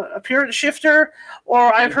appearance shifter?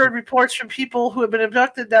 Or I've heard reports from people who have been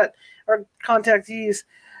abducted that are contactees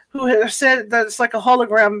who have said that it's like a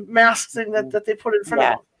hologram mask thing that they put in front of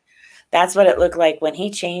them. That's what it looked like when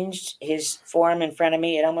he changed his form in front of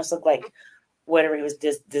me. It almost looked like whatever he was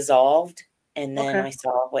dissolved, and then I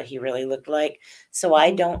saw what he really looked like. So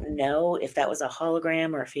I don't know if that was a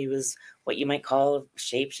hologram or if he was what you might call a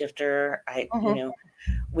shapeshifter.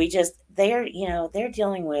 They're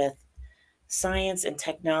dealing with science and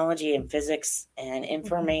technology and physics and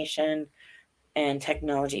information and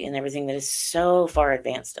technology and everything that is so far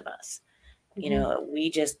advanced of us. We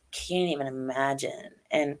just can't even imagine.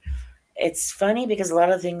 And it's funny because a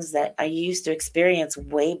lot of things that I used to experience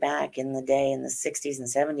way back in the day in the 60s and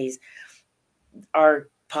 70s are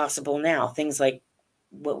possible now. Things like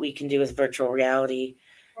what we can do with virtual reality,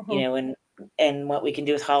 and what we can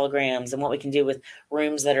do with holograms and what we can do with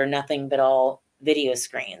rooms that are nothing but all video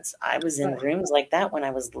screens. I was in rooms like that when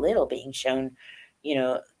I was little, being shown,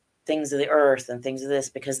 things of the earth and things of this,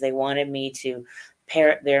 because they wanted me to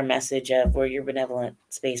parrot their message of, we're your benevolent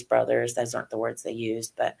space brothers. Those aren't the words they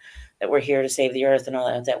used, but that we're here to save the earth and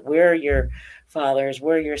all that we're your fathers,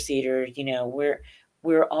 we're your cedars,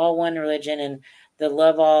 we're all one religion, and the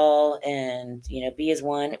love all, and be as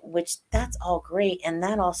one, which that's all great, and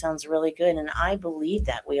that all sounds really good, and I believe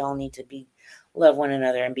that we all need to love one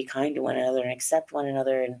another and be kind to one another and accept one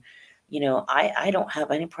another, and I don't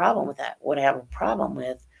have any problem with that. What I have a problem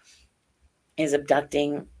with is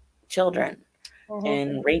abducting children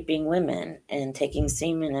and raping women and taking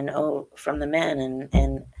semen and from the men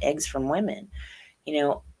and eggs from women.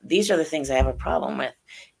 These are the things I have a problem with.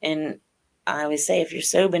 And I always say, if you're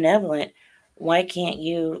so benevolent, why can't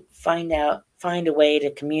you find a way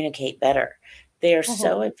to communicate better? They are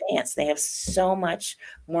so advanced. They have so much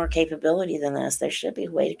more capability than us. There should be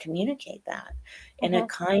a way to communicate that in a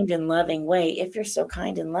kind and loving way. If you're so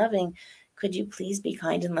kind and loving, could you please be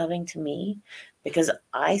kind and loving to me? Because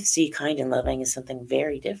I see kind and loving as something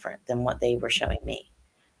very different than what they were showing me.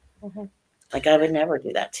 Like, I would never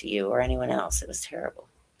do that to you or anyone else. It was terrible.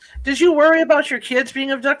 Did you worry about your kids being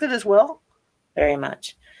abducted as well? Very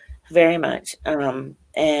much. Very much. Only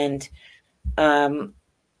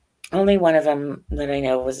one of them that I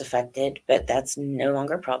know was affected, but that's no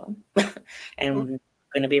longer a problem. And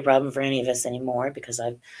going to be a problem for any of us anymore, because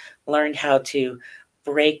I've learned how to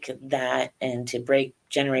break that and to break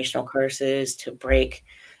generational curses, to break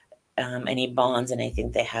any bonds and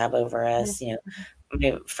anything they have over us.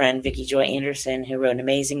 My friend Vicki Joy Anderson, who wrote an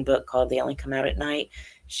amazing book called They Only Come Out at Night,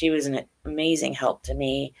 she was an amazing help to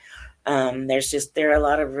me. There are a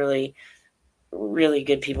lot of really, really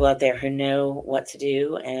good people out there who know what to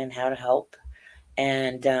do and how to help.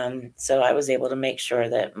 And so I was able to make sure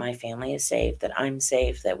that my family is safe, that I'm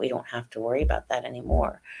safe, that we don't have to worry about that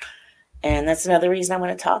anymore. And that's another reason I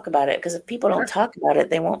want to talk about it, because if people don't talk about it,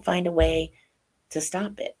 they won't find a way to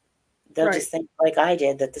stop it. They'll just think, like I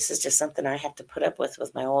did, that this is just something I have to put up with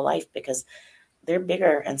my whole life, because they're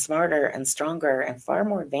bigger and smarter and stronger and far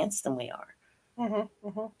more advanced than we are.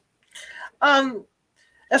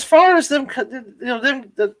 As far as them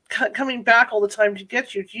coming back all the time to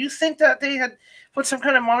get you, do you think that they had put some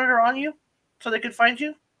kind of monitor on you so they could find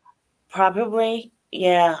you? Probably,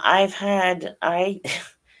 yeah. A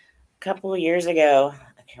couple of years ago,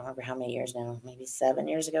 I can't remember how many years now, maybe 7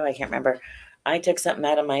 years ago, I can't remember. I took something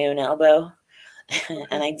out of my own elbow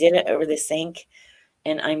and I did it over the sink,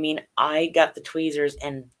 And I mean, I got the tweezers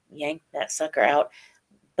and yanked that sucker out,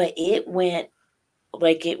 but it went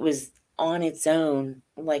like it was on its own,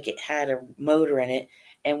 like it had a motor in it,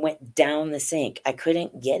 and went down the sink. I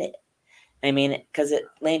couldn't get it. I mean, because it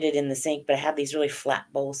landed in the sink, but I have these really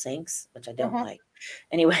flat bowl sinks, which I don't Mm-hmm. like.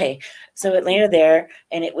 Anyway, so it landed there,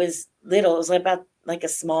 and it was little. It was like about like a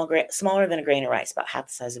smaller than a grain of rice, about half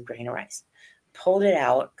the size of a grain of rice. Pulled it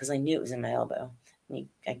out because I knew it was in my elbow. You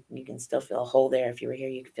can still feel a hole there. If you were here,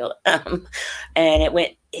 you could feel it. And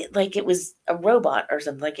like it was a robot or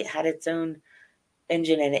something. Like it had its own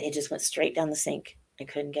engine in it. It just went straight down the sink. I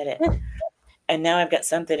couldn't get it. And now I've got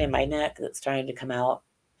something in my neck that's trying to come out.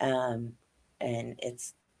 And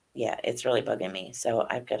it's really bugging me. So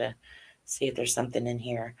I've got to see if there's something in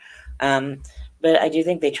here. But I do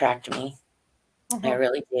think they tracked me. Mm-hmm. I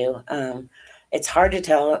really do. It's hard to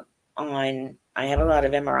tell I have a lot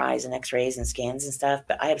of MRIs and x-rays and scans and stuff,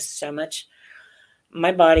 but I have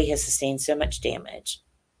my body has sustained so much damage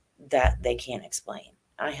that they can't explain.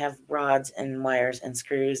 I have rods and wires and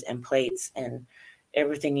screws and plates and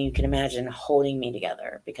everything you can imagine holding me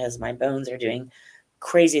together because my bones are doing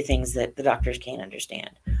crazy things that the doctors can't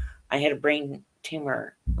understand. I had a brain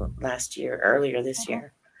tumor earlier this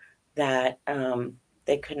year, that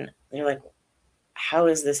they're like, how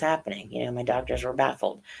is this happening? My doctors were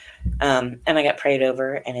baffled. And I got prayed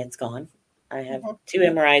over and it's gone. I have 2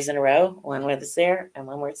 MRIs in a row, one where it's there and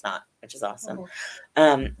one where it's not, which is awesome.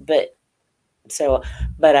 But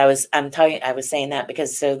I was saying that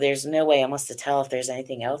because there's no way almost to tell if there's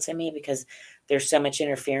anything else in me because there's so much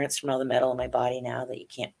interference from all the metal in my body now that you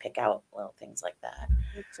can't pick out little things like that.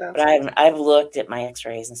 But I've looked at my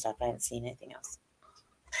x-rays and stuff. I haven't seen anything else.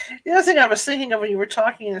 The other thing I was thinking of when you were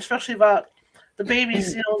talking, especially about the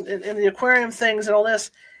babies, and the aquarium things and all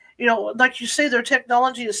this, like you say, their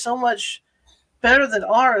technology is so much better than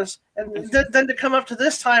ours. And then to come up to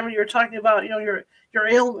this time when you were talking about, your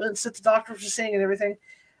ailments that the doctors are seeing and everything,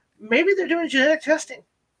 maybe they're doing genetic testing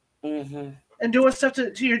and doing stuff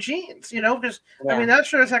to your genes, because, I mean, that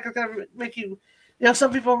sure as heck is going to make you,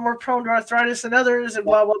 some people are more prone to arthritis than others and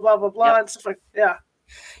blah, blah, blah, blah, blah, and stuff like that.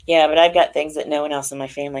 Yeah, but I've got things that no one else in my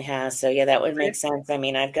family has. So, yeah, that would make sense. I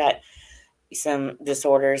mean, I've got some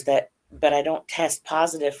disorders but I don't test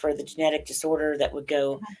positive for the genetic disorder that would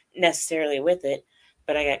go necessarily with it.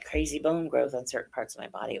 But I got crazy bone growth on certain parts of my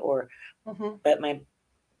body, but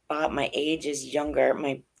my age is younger.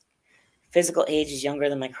 My physical age is younger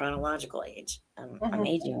than my chronological age. I'm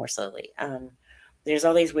aging more slowly. There's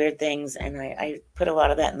all these weird things, and I put a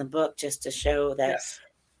lot of that in the book just to show that,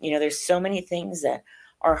 there's so many things that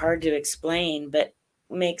are hard to explain, but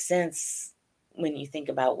make sense when you think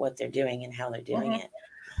about what they're doing and how they're doing it.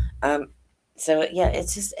 So yeah,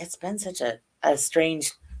 it's been such a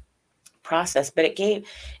strange process, but it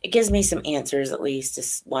gives me some answers at least to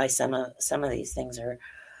why some of these things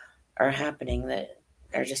are happening that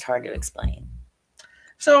are just hard to explain.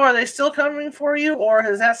 So are they still coming for you, or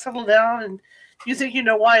has that settled down? And do you think you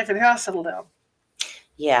know why if it has settled down?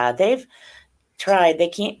 Yeah, they've tried. They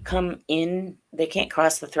can't come in. They can't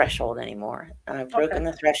cross the threshold anymore. I've broken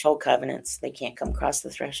the threshold covenants. They can't come across the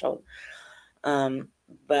threshold.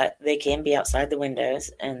 But they can be outside the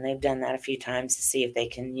windows, and they've done that a few times to see if they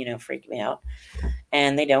can, freak me out.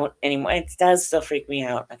 And they don't anymore. It does still freak me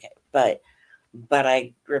out. Okay, but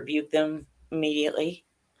I rebuke them immediately.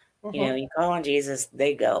 You call on Jesus,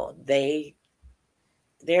 they go.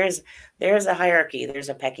 There's a hierarchy. There's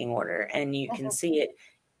a pecking order, and you can see it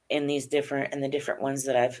in the different ones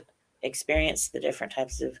that I've experienced, the different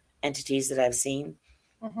types of entities that I've seen.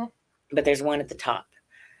 But there's one at the top,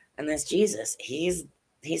 and that's Jesus. He's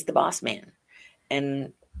the boss man,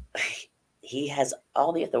 and he has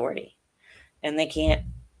all the authority, and they can't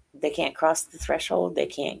cross the threshold. They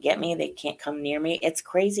can't get me. They can't come near me. It's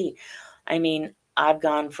crazy. I mean, I've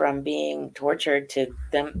gone from being tortured to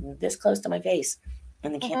them this close to my face,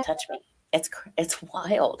 and they can't touch me. It's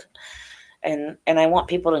wild. And I want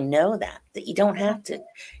people to know that you don't have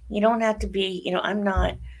to be, I'm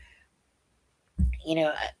not,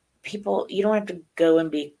 people, you don't have to go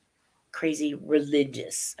and be crazy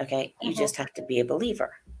religious. Okay. You just have to be a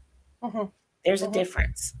believer. There's a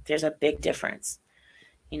difference. There's a big difference.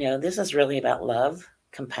 This is really about love,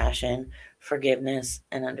 compassion, forgiveness,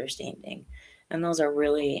 and understanding. And those are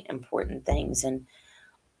really important things. And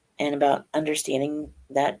about understanding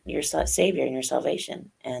that you're Savior and your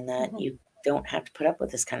salvation, and that you don't have to put up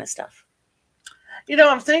with this kind of stuff.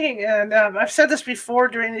 I'm thinking, and I've said this before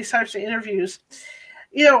during these types of interviews,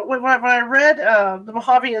 when I read the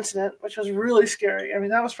Mojave incident, which was really scary. I mean,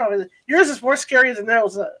 that was probably yours is more scary than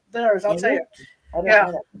theirs. I'll tell you.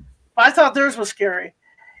 Yeah, I thought theirs was scary,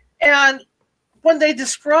 and when they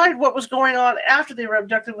described what was going on after they were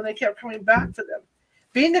abducted, when they kept coming back for them,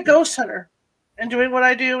 being a ghost hunter and doing what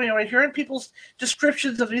I do, and hearing people's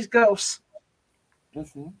descriptions of these ghosts,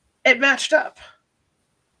 it matched up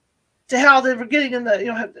to how they were getting in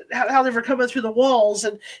the, how they were coming through the walls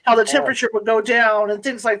and how the temperature would go down and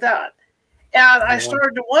things like that. And I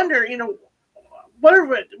started to wonder, what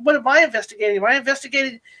am I investigating? Am I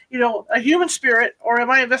investigating, a human spirit, or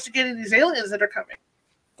am I investigating these aliens that are coming?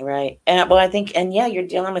 Right. And I think, you're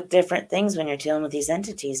dealing with different things when you're dealing with these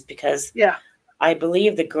entities, because I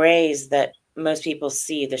believe the grays that most people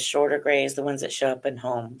see, the shorter grays, the ones that show up in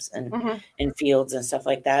homes and in fields and stuff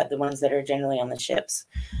like that, the ones that are generally on the ships,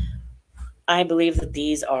 I believe that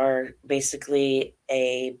these are basically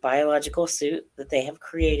a biological suit that they have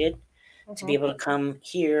created to be able to come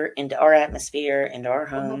here into our atmosphere, into our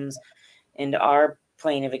homes, into our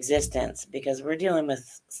plane of existence, because we're dealing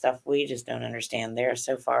with stuff we just don't understand. They're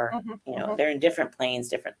so far, they're in different planes,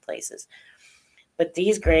 different places. But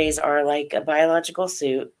these grays are like a biological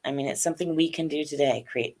suit. I mean, it's something we can do today,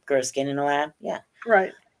 grow skin in a lab. Yeah.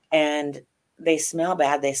 Right. And they smell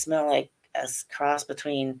bad. They smell like a cross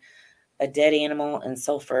between a dead animal and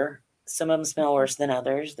sulfur. Some of them smell worse than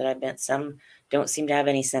others that I've met. Some don't seem to have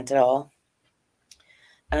any scent at all.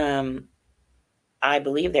 I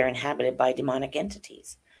believe they're inhabited by demonic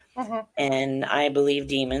entities. And I believe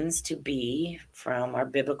demons to be, from our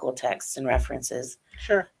biblical texts and references,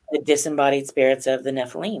 the disembodied spirits of the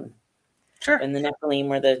Nephilim. And the Nephilim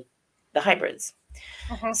were the hybrids.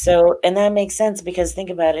 So, and that makes sense, because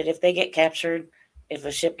think about it. If they get captured, if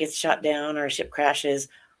a ship gets shot down or a ship crashes,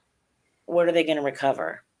 what are they going to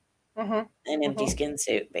recover? An empty skin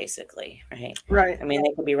suit, basically, right? Right. I mean,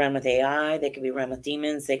 they could be run with AI, they could be run with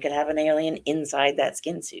demons, they could have an alien inside that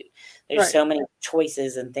skin suit. There's so many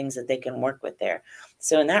choices and things that they can work with there.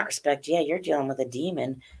 So in that respect, you're dealing with a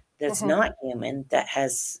demon that's not human, that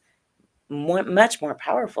has much more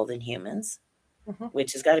powerful than humans,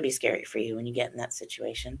 which has got to be scary for you when you get in that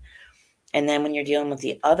situation. And then when you're dealing with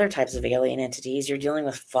the other types of alien entities, you're dealing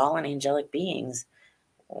with fallen angelic beings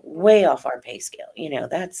way off our pay scale.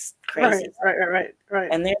 That's crazy. Right.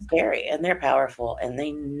 And they're scary and they're powerful and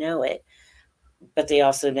they know it, but they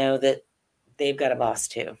also know that they've got a boss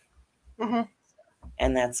too.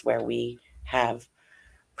 And that's where we have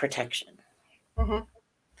protection. And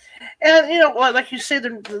like you say,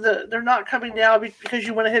 they're not coming now because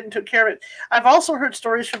you went ahead and took care of it. I've also heard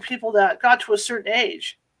stories from people that got to a certain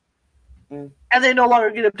age and they no longer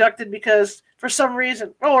get abducted because, for some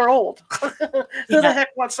reason, are old. Who the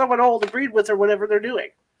heck wants someone old to breed with or whatever they're doing?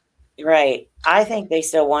 Right. I think they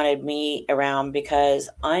still wanted me around because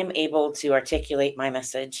I'm able to articulate my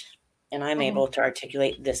message, and I'm able to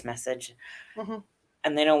articulate this message.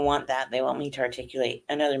 And they don't want that. They want me to articulate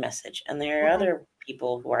another message. And there are other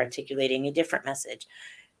people who are articulating a different message.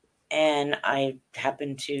 And I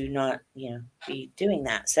happen to not, be doing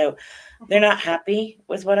that. So they're not happy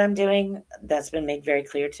with what I'm doing. That's been made very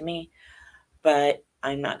clear to me. But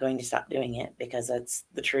I'm not going to stop doing it because that's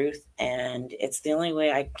the truth. And it's the only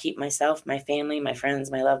way I keep myself, my family, my friends,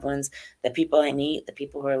 my loved ones, the people I meet, the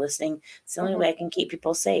people who are listening. It's the only way I can keep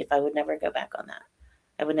people safe. I would never go back on that.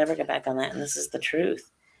 And this is the truth.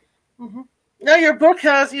 Now your book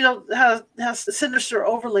has the sinister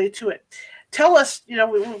overlay to it. Tell us,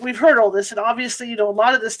 we've heard all this, and obviously, a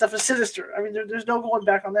lot of this stuff is sinister. I mean, there's no going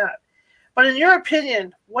back on that. But in your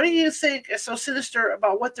opinion, what do you think is so sinister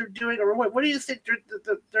about what they're doing, or what do you think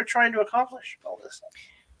they're trying to accomplish with all this?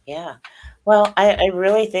 Yeah. Well, I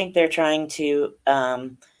really think they're trying to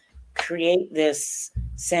create this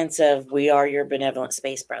sense of, we are your benevolent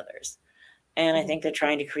space brothers. And I think they're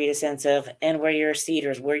trying to create a sense of, and we're your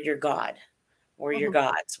cedars, we're your God. We're your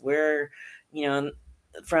gods. We're,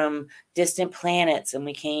 from distant planets, and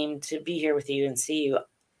we came to be here with you and see you.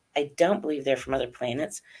 I don't believe they're from other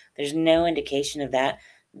planets. There's no indication of that.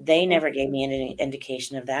 They never gave me any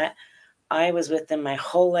indication of that. I was with them my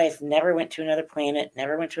whole life, never went to another planet,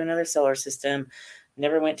 never went to another solar system,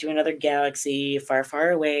 never went to another galaxy far,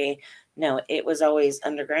 far away. No, it was always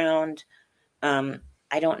underground.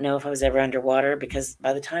 I don't know if I was ever underwater, because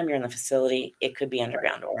by the time you're in the facility, it could be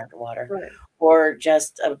underground or underwater, or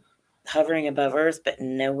just hovering above Earth, but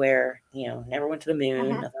nowhere, never went to the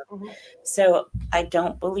moon. So I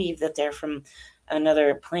don't believe that they're from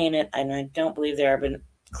another planet, and I don't believe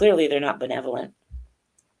clearly they're not benevolent.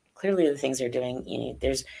 Clearly the things they're doing,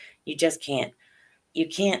 you just can't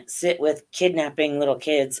sit with kidnapping little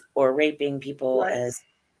kids or raping people as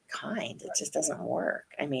kind. It just doesn't work.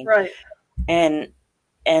 I mean,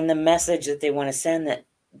 and the message that they want to send, that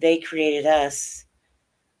they created us,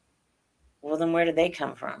 well, then where did they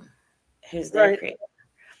come from? Who's their creator?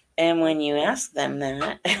 And when you ask them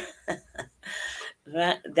that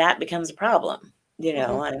becomes a problem,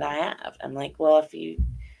 and I'm like, well, if you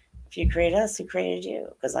create us, who created you?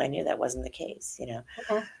 Because I knew that wasn't the case,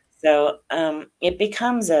 So it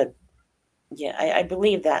becomes I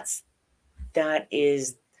believe that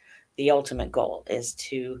is the ultimate goal, is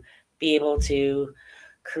to be able to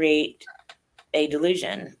create a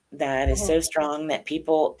delusion that is so strong that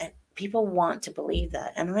people want to believe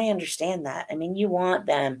that. And I understand that. I mean, you want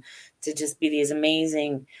them to just be these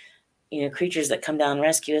amazing, creatures that come down and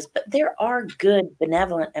rescue us, but there are good,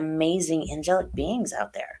 benevolent, amazing angelic beings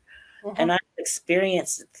out there. And I've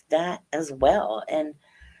experienced that as well. And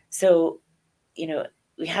so,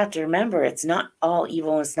 we have to remember, it's not all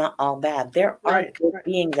evil, it's not all bad. There are good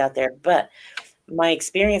beings out there, but my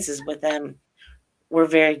experiences with them were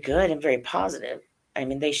very good and very positive. I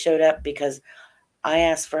mean, they showed up because I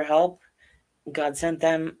asked for help. God sent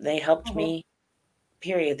them. They helped me,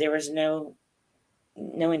 period. There was no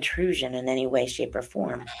intrusion in any way, shape, or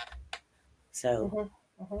form. So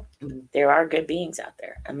there are good beings out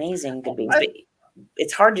there, amazing good beings, but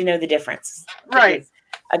it's hard to know the difference. Right.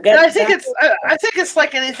 I think it's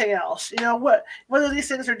like anything else. Whether these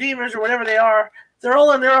things are demons or whatever they are, they're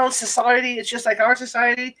all in their own society. It's just like our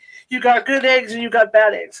society. You got good eggs and you got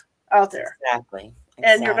bad eggs out there. Exactly.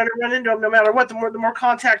 And you're going to run into them no matter what. The more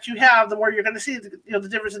contact you have, the more you're going to see the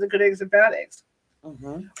difference in the good eggs and bad eggs.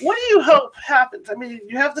 What do you hope happens? I mean,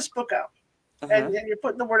 you have this book out, and you're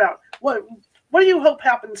putting the word out. What do you hope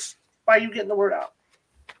happens by you getting the word out?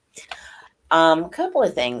 A couple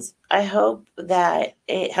of things. I hope that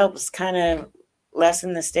it helps kind of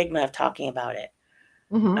lessen the stigma of talking about it.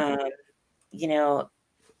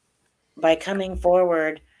 By coming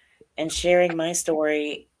forward and sharing my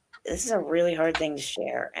story, this is a really hard thing to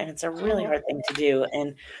share, and it's a really hard thing to do.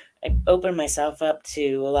 And I opened myself up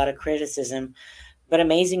to a lot of criticism, but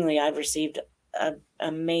amazingly, I've received an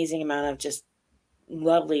amazing amount of just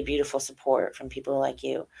lovely, beautiful support from people like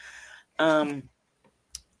you.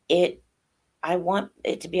 I want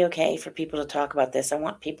it to be okay for people to talk about this. I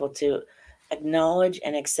want people to acknowledge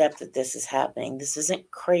and accept that this is happening. This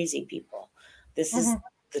isn't crazy, people. This is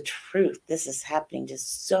the truth. This is happening to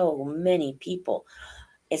so many people.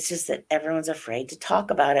 It's just that everyone's afraid to talk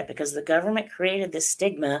about it because the government created this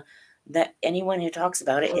stigma that anyone who talks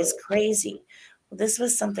about it is crazy. Well, this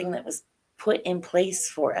was something that was put in place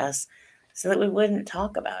for us so that we wouldn't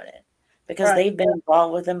talk about it because they've been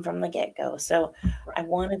involved with them from the get-go. So I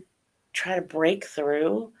want to try to break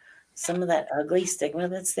through some of that ugly stigma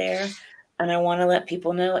that's there. And I want to let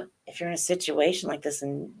people know, if you're in a situation like this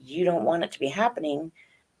and you don't want it to be happening,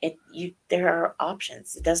 there are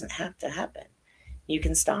options. It doesn't have to happen. You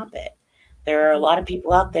can stop it. There are a lot of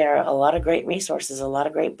people out there, a lot of great resources, a lot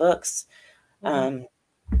of great books, a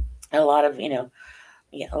lot of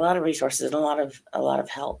resources, and a lot of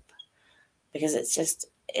help, because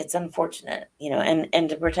it's unfortunate, and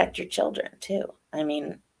to protect your children too. I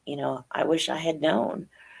mean, I wish I had known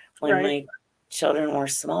when my children were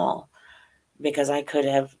small, because I could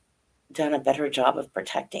have done a better job of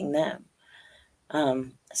protecting them.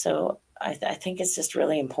 So I think it's just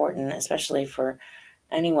really important, especially for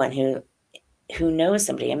anyone who knows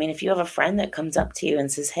somebody. I mean, if you have a friend that comes up to you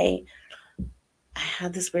and says, "Hey, I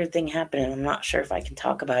had this weird thing happen and I'm not sure if I can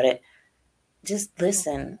talk about it," just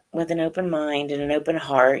listen with an open mind and an open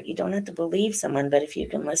heart. You don't have to believe someone, but if you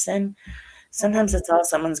can listen, sometimes that's all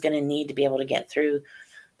someone's going to need to be able to get through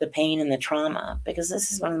the pain and the trauma, because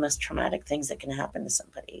this is one of the most traumatic things that can happen to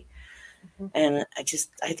somebody. And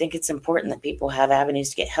I think it's important that people have avenues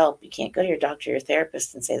to get help. You can't go to your doctor or your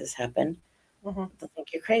therapist and say this happened. They'll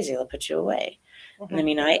think you're crazy. They'll put you away. And I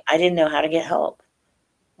mean, I didn't know how to get help,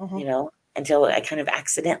 until I kind of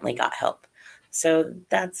accidentally got help. So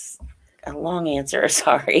that's a long answer.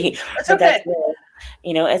 Sorry. That's okay.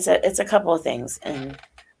 It's a couple of things.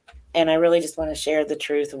 And I really just want to share the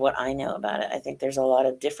truth of what I know about it. I think there's a lot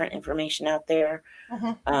of different information out there.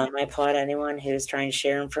 I applaud anyone who's trying to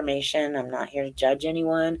share information. I'm not here to judge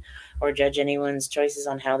anyone or judge anyone's choices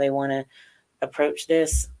on how they want to approach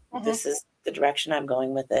this. This is the direction I'm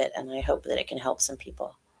going with it, and I hope that it can help some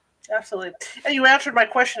people. Absolutely. And you answered my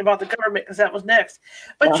question about the government, because that was next.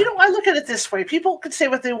 But, I look at it this way. People can say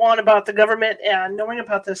what they want about the government and knowing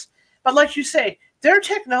about this. But like you say, their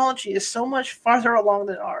technology is so much farther along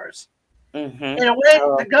than ours. In a way,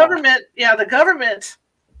 the government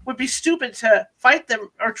would be stupid to fight them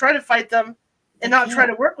or try to fight them and not try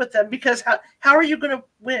to work with them, because how are you going to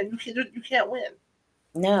win? You can't win.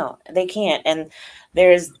 No, they can't. And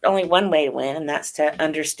there's only one way to win, and that's to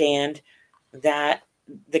understand that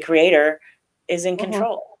the creator is in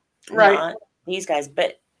control, not these guys.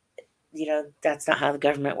 But that's not how the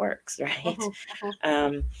government works, right?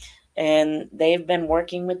 Mm-hmm. And they've been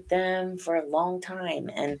working with them for a long time.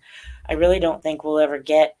 And I really don't think we'll ever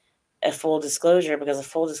get a full disclosure, because a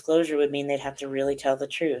full disclosure would mean they'd have to really tell the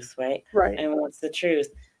truth, right? Right. And what's the truth?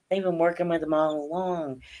 They've been working with them all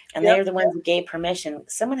along, and Yep. they're the ones who gave permission.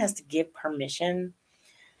 Someone has to give permission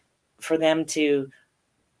for them to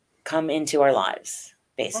come into our lives,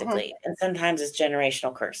 basically. And sometimes it's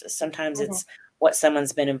generational curses. Sometimes it's what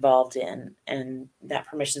someone's been involved in, and that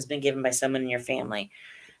permission's been given by someone in your family.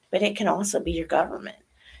 But it can also be your government.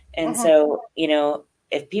 And so,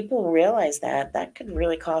 if people realize that, that could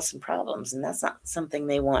really cause some problems, and that's not something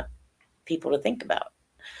they want people to think about.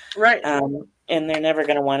 Right. And they're never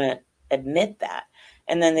going to want to admit that.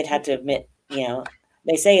 And then they'd have to admit,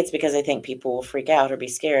 they say it's because they think people will freak out or be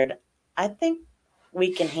scared. I think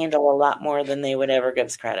we can handle a lot more than they would ever give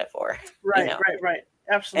us credit for. Right. Right.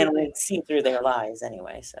 Absolutely. And we see through their lies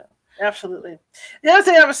anyway. So absolutely. The other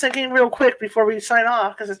thing I was thinking real quick before we sign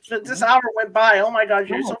off, because this hour went by. Oh my God,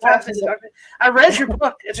 you're so fascinating. I read your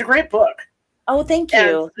book. It's a great book. Oh, thank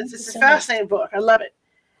you. It's a fascinating book. I love it.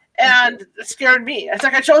 And it scared me. It's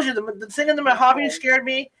like I told you, the thing in the hobby scared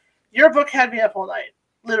me. Your book had me up all night,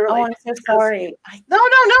 literally. Oh, I'm so sorry.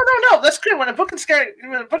 No. That's good. When a book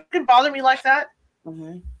can bother me like that,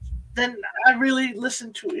 then I really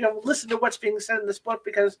listen to what's being said in this book,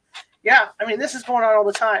 because, this is going on all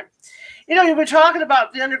the time. You've been talking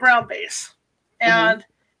about the underground base, and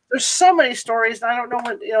there's so many stories. And I don't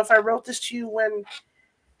know if I wrote this to you when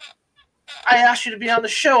I asked you to be on the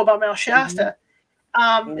show about Mount Shasta.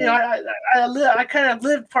 I kind of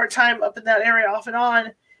lived part-time up in that area off and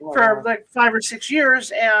on for like 5 or 6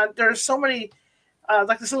 years, and there's so many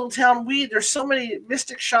like this little town there's so many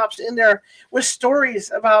mystic shops in there with stories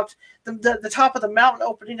about the top of the mountain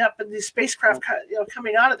opening up and these spacecraft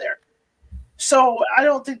coming out of there. So I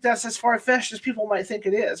don't think that's as far-fetched as people might think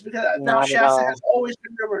it is, because Mount Shasta has always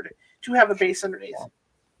been rumored to have a base underneath.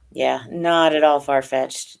 Yeah, not at all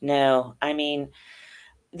far-fetched. No, I mean,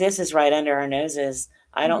 this is right under our noses.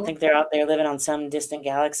 I don't think they're out there living on some distant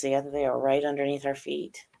galaxy. I think they are right underneath our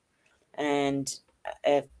feet. And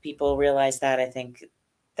if people realize that, I think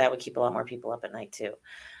that would keep a lot more people up at night too.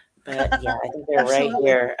 But yeah, I think they're right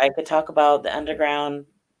here. I could talk about the underground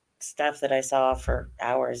stuff that I saw for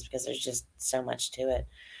hours, because there's just so much to it.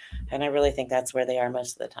 And I really think that's where they are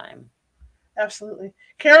most of the time. Absolutely.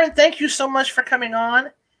 Karin, thank you so much for coming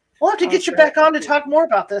on. We'll have to get you back on to talk more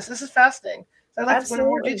about this. This is fascinating. I'd like to go into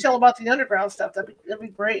more detail about the underground stuff. That'd be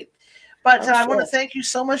great. But I want to thank you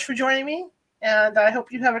so much for joining me, and I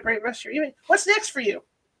hope you have a great rest of your evening. What's next for you?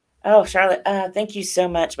 Oh, Charlotte, thank you so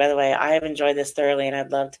much, by the way. I have enjoyed this thoroughly, and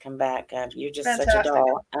I'd love to come back. You're just such a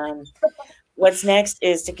doll. What's next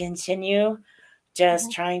is to continue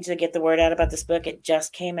just trying to get the word out about this book. It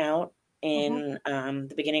just came out in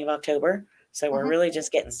the beginning of October, so we're really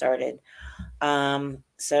just getting started.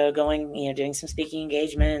 So going, doing some speaking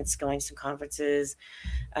engagements, going to some conferences,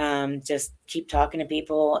 just keep talking to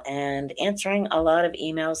people and answering a lot of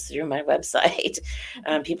emails through my website.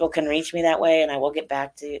 People can reach me that way, and I will get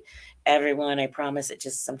back to everyone. I promise. It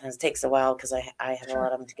just sometimes takes a while, because I have a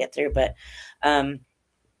lot of them to get through, but,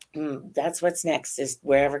 that's what's next, is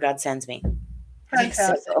wherever God sends me.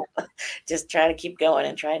 Fantastic. So, just try to keep going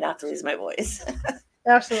and try not to lose my voice.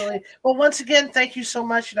 Absolutely. Well, once again, thank you so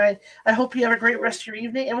much, and I hope you have a great rest of your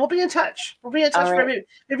evening, and we'll be in touch. We'll be in touch for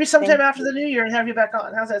maybe sometime after the new year and have you back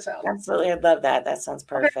on. How's that sound? Absolutely. I'd love that. That sounds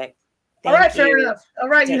perfect. Okay. All right, fair enough. All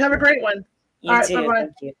right, you have a great one. You too. Bye-bye.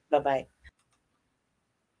 Thank you. Bye-bye.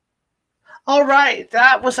 All right,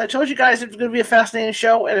 I told you guys it was going to be a fascinating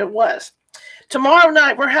show, and it was. Tomorrow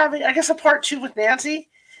night, we're having, I guess, a part 2 with Nancy.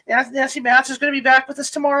 Nancy Matz is going to be back with us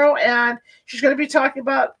tomorrow, and she's going to be talking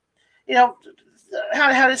about,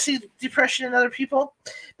 how to see depression in other people.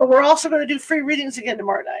 But we're also going to do free readings again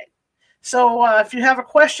tomorrow night. So if you have a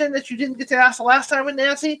question that you didn't get to ask the last time with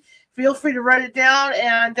Nancy, feel free to write it down,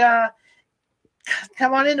 and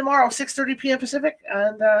come on in tomorrow, 6:30 p.m. Pacific.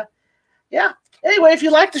 And anyway, if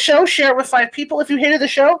you like the show, share it with 5 people. If you hated the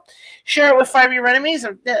show, share it with 5 of your enemies.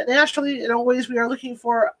 Naturally, and always, we are looking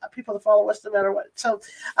for people to follow us no matter what. So,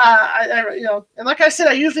 and like I said,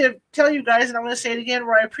 I usually tell you guys, and I'm going to say it again,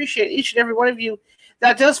 where I appreciate each and every one of you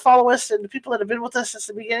that does follow us, and the people that have been with us since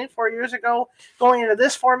the beginning 4 years ago, going into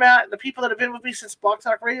this format, and the people that have been with me since Blog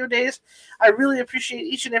Talk Radio days. I really appreciate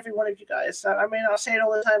each and every one of you guys. I may not say it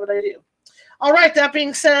all the time, but I do. All right, that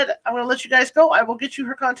being said, I'm going to let you guys go. I will get you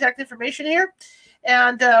her contact information here,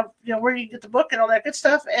 and where you get the book and all that good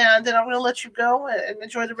stuff, and then I'm going to let you go and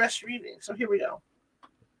enjoy the rest of your evening. So here we go.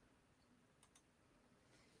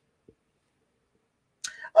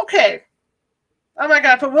 Okay. Oh my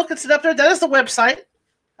God, put Wilkinson up there. That is the website.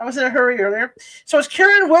 I was in a hurry earlier. So it's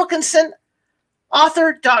Karin Wilkinson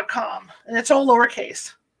author.com, and it's all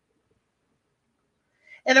lowercase.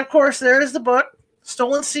 And of course, there is the book,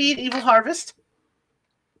 Stolen Seed, Evil Harvest.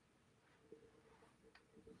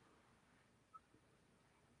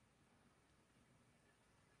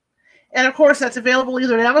 And of course, that's available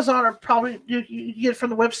either at Amazon or probably you get it from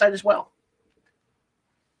the website as well.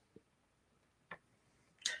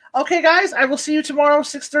 Okay, guys, I will see you tomorrow,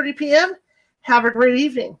 6:30 p.m. Have a great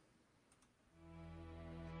evening.